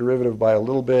with that derivative by a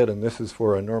little bit, and this is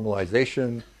for a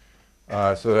normalization,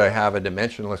 so that I have a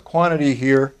dimensionless quantity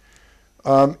here.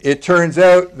 It turns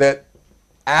out that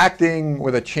acting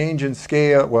with a change in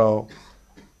scale, well,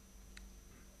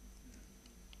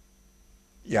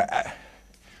 yeah,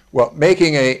 well,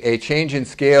 making a change in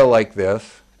scale like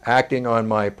this, acting on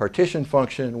my partition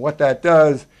function, what that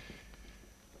does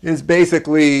is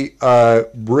basically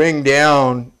bring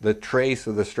down the trace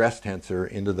of the stress tensor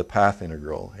into the path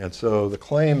integral. And so the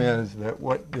claim is that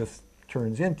what this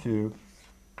turns into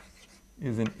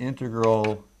is an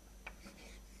integral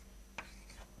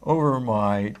over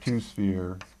my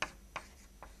two-sphere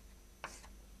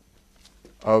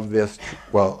of this,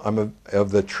 well,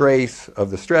 of the trace of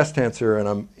the stress tensor,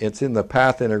 and it's in the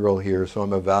path integral here, so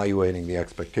I'm evaluating the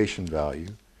expectation value.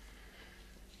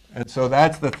 And so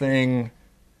that's the thing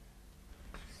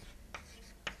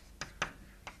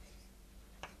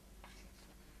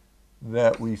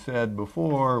that we said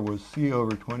before was C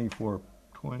over 24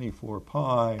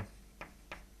 pi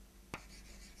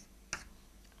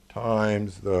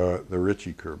times the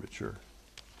Ricci curvature.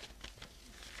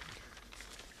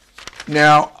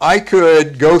 Now, I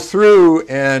could go through,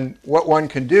 and what one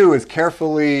can do is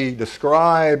carefully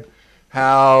describe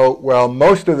how, well,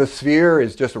 most of the sphere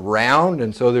is just round,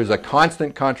 and so there's a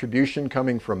constant contribution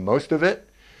coming from most of it.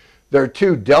 There are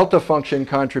two delta function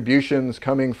contributions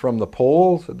coming from the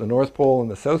poles, the North Pole and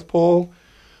the South Pole.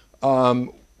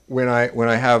 When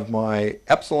I have my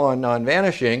epsilon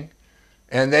non-vanishing,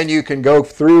 and then you can go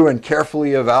through and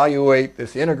carefully evaluate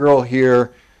this integral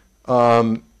here,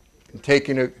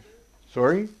 taking a,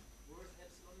 sorry?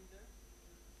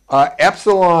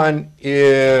 Epsilon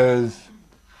is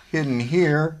hidden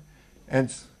here,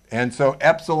 and so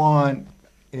epsilon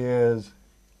is,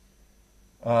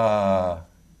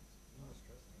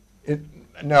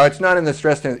 no, it's not in the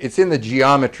stress tensor. It's in the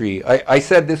geometry. I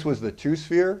said this was the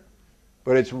two-sphere,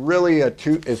 but it's really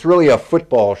a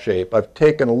football shape. I've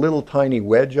taken a little tiny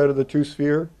wedge out of the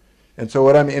two-sphere, and so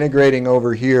what I'm integrating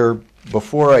over here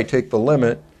before I take the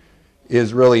limit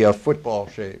is really a football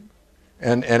shape.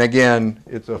 And again,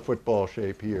 it's a football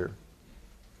shape here.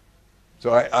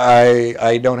 So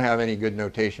I don't have any good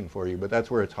notation for you, but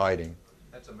that's where it's hiding.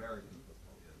 That's American.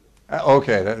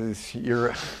 Okay, that is,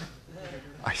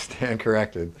 I stand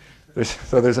corrected.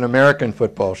 So there's an American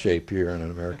football shape here and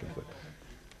an American football.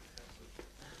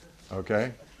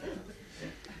 Okay.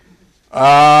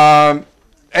 And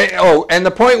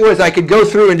the point was I could go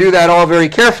through and do that all very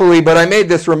carefully, but I made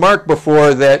this remark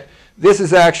before that this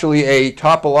is actually a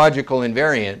topological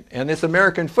invariant, and this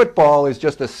American football is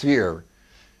just a sphere.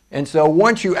 And so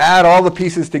once you add all the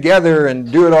pieces together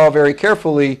and do it all very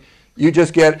carefully, you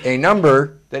just get a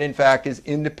number that in fact is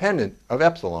independent of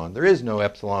epsilon. There is no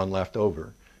epsilon left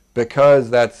over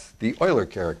because that's the Euler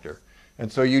character.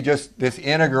 And so this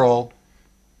integral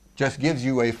just gives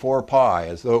you a 4 pi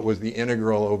as though it was the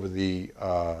integral over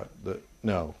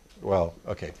no, well,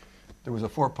 okay. There was a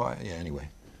 4 pi, yeah, anyway.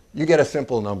 You get a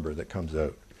simple number that comes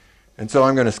out. And so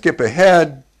I'm going to skip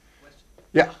ahead. Question.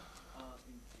 Yeah. It's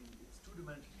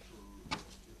two-dimensional, so is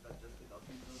that just the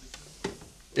Gaussian curvature?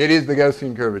 It is the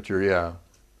Gaussian curvature, yeah.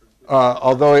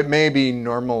 Although it may be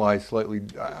normalized slightly.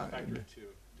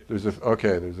 There's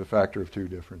a factor of 2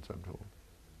 difference, I'm told.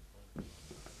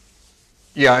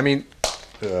 Yeah, I mean,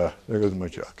 there goes my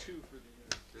chuck.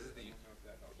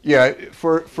 Yeah,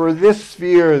 for this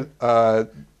sphere,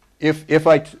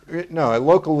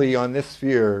 locally on this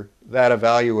sphere, that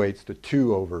evaluates to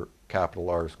 2 over capital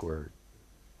R squared.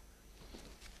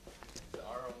 Is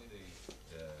R only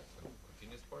the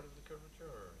continuous part of the curvature,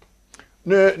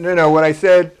 or? No. What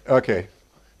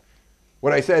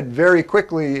I said very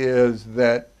quickly is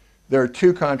that there are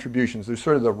 2 contributions. There's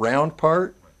sort of the round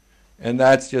part, and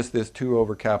that's just this 2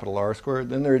 over capital R squared.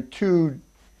 Then there are 2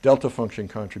 delta function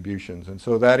contributions, and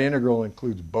so that integral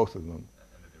includes both of them. And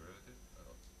the derivative?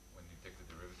 When you take the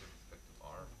derivative with respect to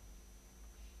R?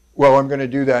 Well, I'm going to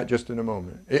do that just in a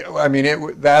moment.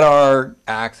 That R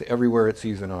acts everywhere it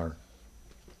sees an R.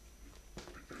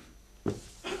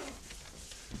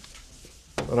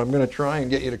 But I'm going to try and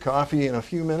get you to coffee in a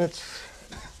few minutes.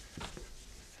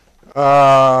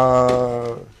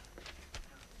 So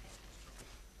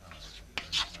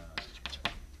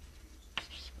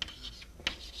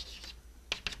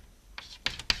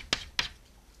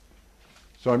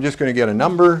I'm just going to get a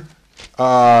number,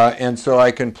 and so I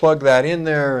can plug that in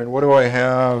there, and what do I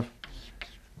have?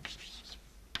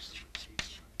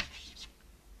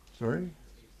 Sorry?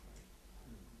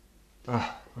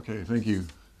 Okay, thank you.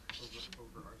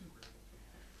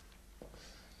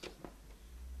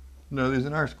 No, there's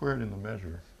an R squared in the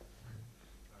measure.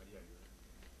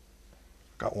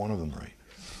 got one of them right.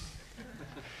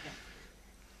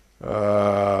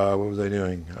 What was I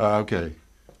doing? Okay.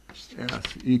 S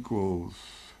equals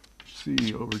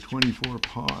C over 24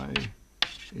 pi,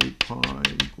 8 pi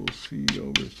equals C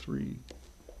over 3.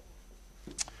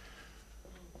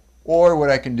 Or what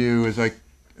I can do is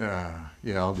yeah,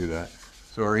 I'll do that.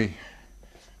 Sorry.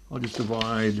 I'll just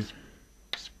divide.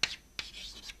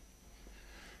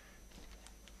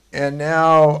 And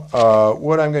now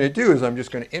what I'm going to do is I'm just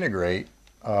going to integrate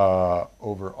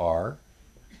over R.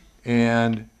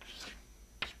 And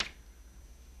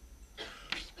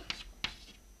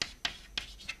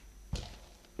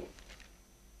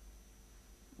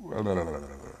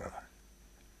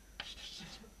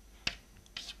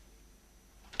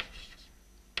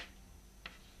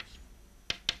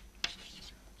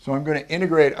so I'm going to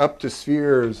integrate up to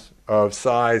spheres of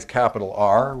size capital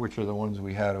R, which are the ones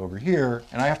we had over here,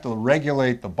 and I have to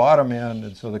regulate the bottom end,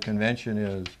 and so the convention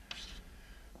is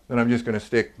that I'm just going to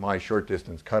stick my short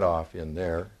distance cutoff in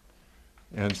there.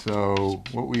 And so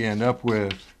what we end up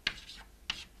with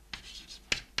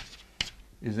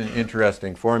is an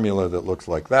interesting formula that looks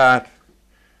like that.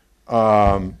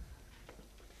 And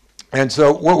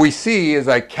so what we see is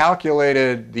I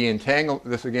calculated the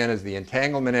this again is the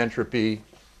entanglement entropy.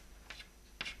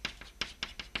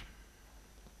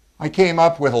 I came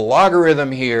up with a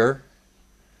logarithm here,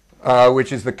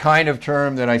 which is the kind of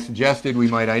term that I suggested we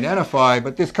might identify.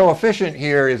 But this coefficient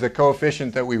here is a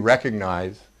coefficient that we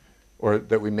recognize, or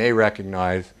that we may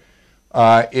recognize.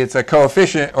 It's a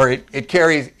coefficient, or it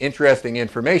carries interesting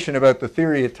information about the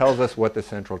theory. It tells us what the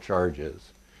central charge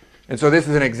is. And so this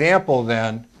is an example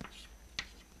then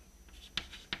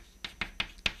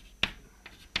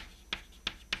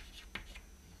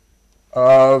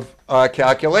of a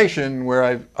calculation where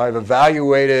I've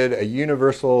evaluated a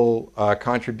universal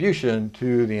contribution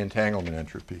to the entanglement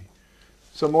entropy.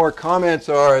 Some more comments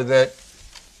are that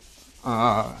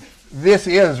this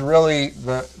is really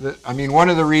I mean, one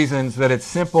of the reasons that it's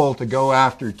simple to go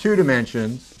after 2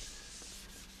 dimensions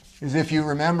is, if you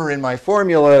remember in my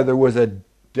formula, there was a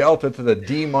delta to the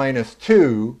d minus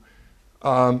 2.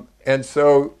 And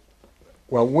so,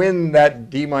 well, when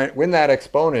that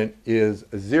exponent is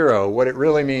 0, what it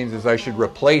really means is I should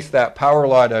replace that power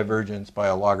law divergence by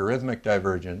a logarithmic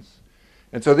divergence.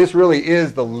 And so this really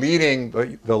is the leading,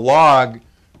 the log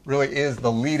really is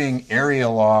the leading area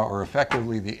law, or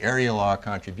effectively the area law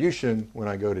contribution when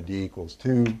I go to d equals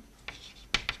 2.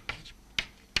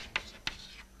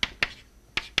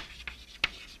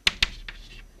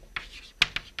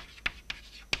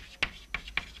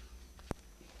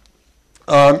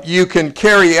 You can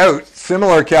carry out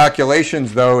similar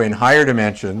calculations, though, in higher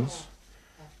dimensions.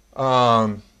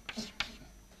 And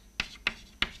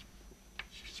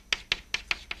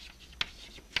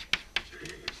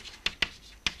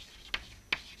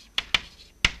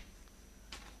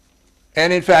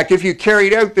in fact, if you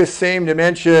carried out this same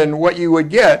dimension, what you would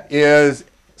get is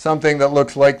something that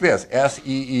looks like this.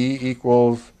 SEE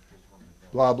equals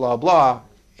blah, blah, blah.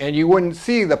 And you wouldn't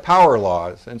see the power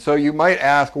laws. And so you might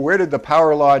ask, where did the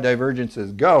power law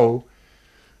divergences go?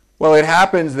 Well, it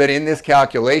happens that in this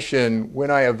calculation,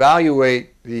 when I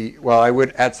evaluate I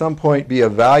would at some point be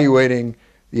evaluating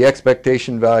the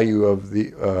expectation value of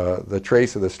the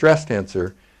trace of the stress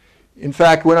tensor. In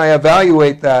fact, when I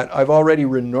evaluate that, I've already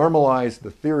renormalized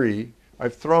the theory.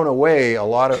 I've thrown away a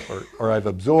lot of, or I've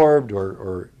absorbed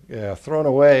thrown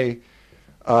away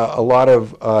a lot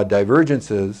of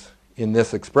divergences in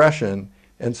this expression.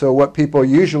 And so what people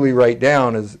usually write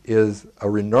down is a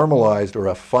renormalized or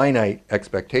a finite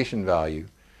expectation value.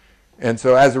 And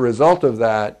so as a result of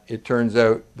that, it turns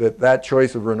out that that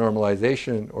choice of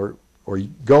renormalization or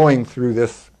going through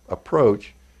this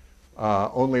approach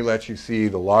only lets you see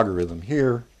the logarithm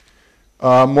here.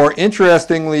 More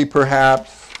interestingly,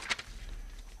 perhaps,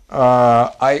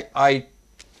 I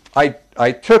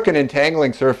took an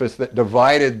entangling surface that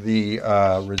divided the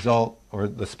result or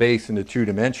the space into 2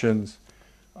 dimensions.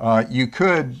 You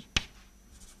could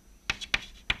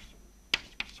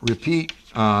repeat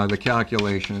the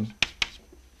calculation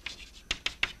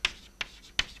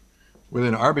with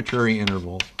an arbitrary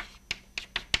interval.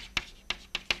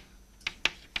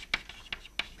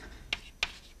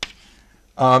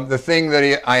 The thing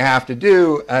that I have to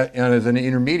do as an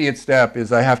intermediate step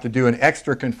is I have to do an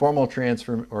extra conformal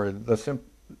transform, or an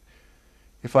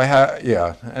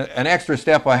extra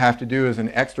step I have to do is an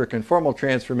extra conformal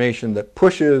transformation that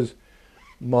pushes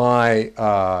my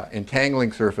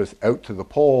entangling surface out to the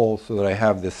pole so that I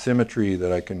have this symmetry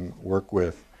that I can work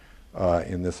with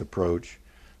in this approach.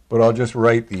 But I'll just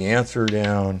write the answer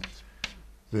down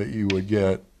that you would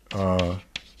get.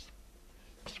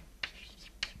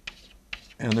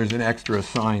 And there's an extra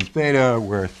sine theta,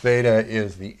 where theta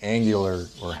is the angular,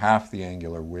 or half the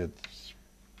angular width.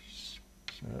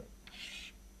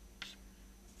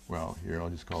 Well, here, I'll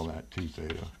just call that 2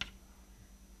 theta.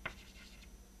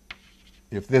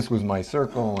 If this was my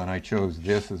circle and I chose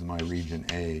this as my region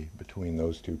A between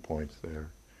those 2 points there.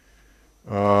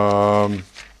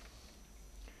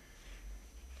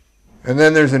 And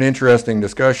then there's an interesting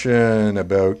discussion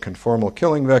about conformal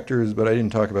killing vectors, but I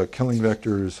didn't talk about killing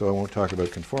vectors, so I won't talk about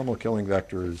conformal killing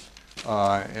vectors.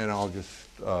 And I'll just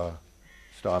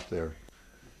stop there.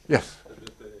 Yes?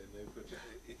 Just a naive question.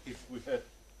 If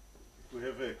we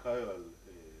have a chiral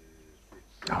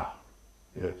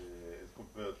Yes. as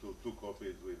compared to 2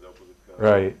 copies with opposite chiral,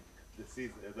 Right. the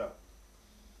C's add up.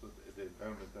 So the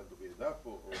entanglement tend to be add up,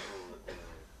 or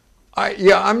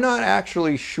Yeah, I'm not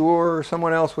actually sure.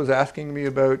 Someone else was asking me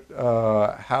about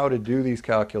how to do these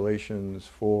calculations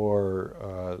for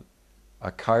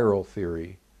a chiral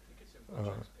theory. I think it's in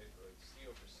Jack's paper. It's C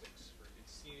over 6.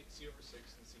 It's C over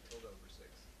 6 and C tilde over 6.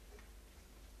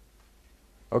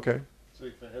 Okay. so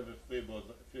if I have a free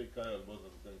chiral boson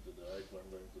going to the right, one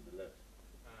going to the left,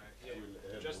 Yeah,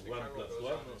 We'll have just the 1 chiral plus boson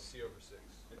 1 or- is C over 6.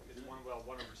 It's 1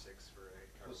 over 6 for a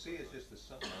chiral Well, C is boson. just the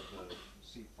sum of the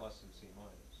C plus and C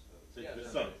minus. So It's Yeah, the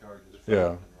that's sum. the charges. The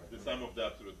Yeah. sum. The sum of the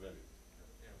absolute value.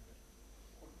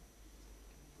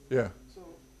 Yeah.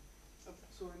 So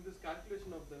in this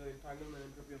calculation of the entanglement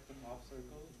entropy of the half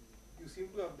circle, you seem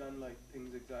to have done like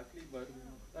things exactly, but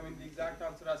I mean the exact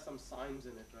answer has some signs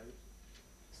in it, right?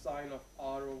 Sine of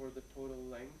r over the total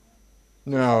length.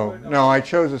 No, I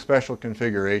chose a special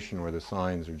configuration where the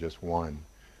signs are just 1.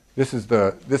 This is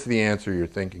the answer you're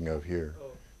thinking of here.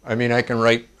 Oh. I mean, I can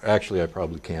write. Actually, I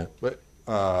probably can't, but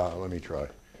let me try.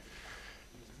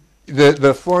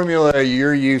 The formula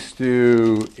you're used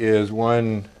to is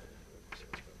one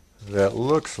that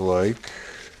looks like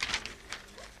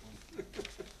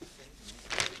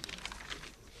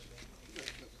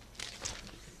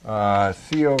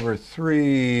C over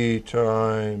 3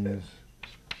 times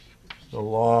the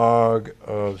log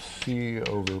of C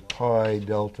over pi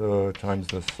delta times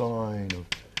the sine of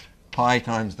pi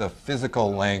times the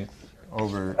physical length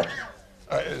over,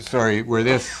 sorry, where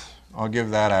this, I'll give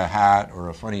that a hat or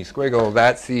a funny squiggle.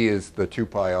 That C is the 2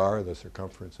 pi r, the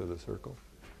circumference of the circle.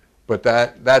 But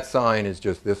that sign is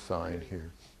just this sign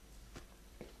here.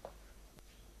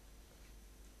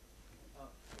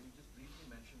 Can you just briefly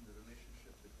mention the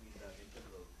relationship between that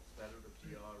integral, square root of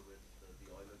GR, with the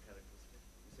Euler characteristic?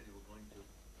 You said you were going to.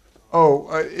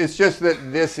 Oh, it's just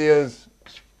that this is,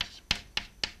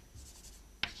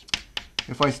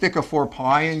 if I stick a 4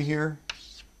 pi in here,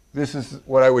 this is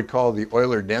what I would call the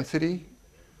Euler density.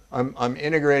 I'm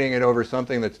integrating it over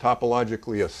something that's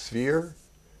topologically a sphere,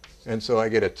 and so I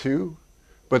get a 2.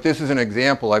 But this is an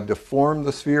example. I've deformed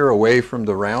the sphere away from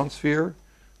the round sphere,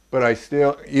 but I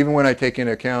still, even when I take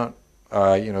into account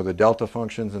the delta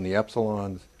functions and the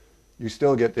epsilons, you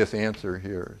still get this answer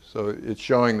here. So it's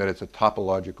showing that it's a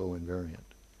topological invariant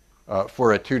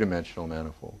for a 2-dimensional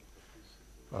manifold.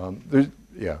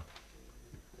 Yeah.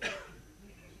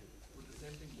 Would the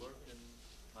same thing work in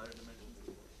higher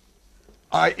dimensions?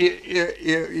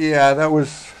 Yeah, that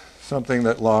was something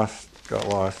that got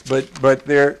lost. But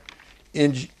there,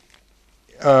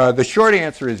 the short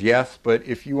answer is yes. But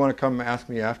if you want to come ask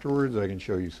me afterwards, I can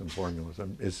show you some formulas.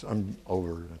 I'm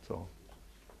over. That's all.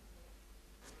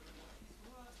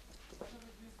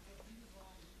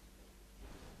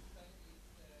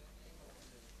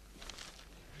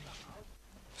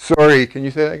 Sorry, can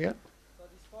you say that again?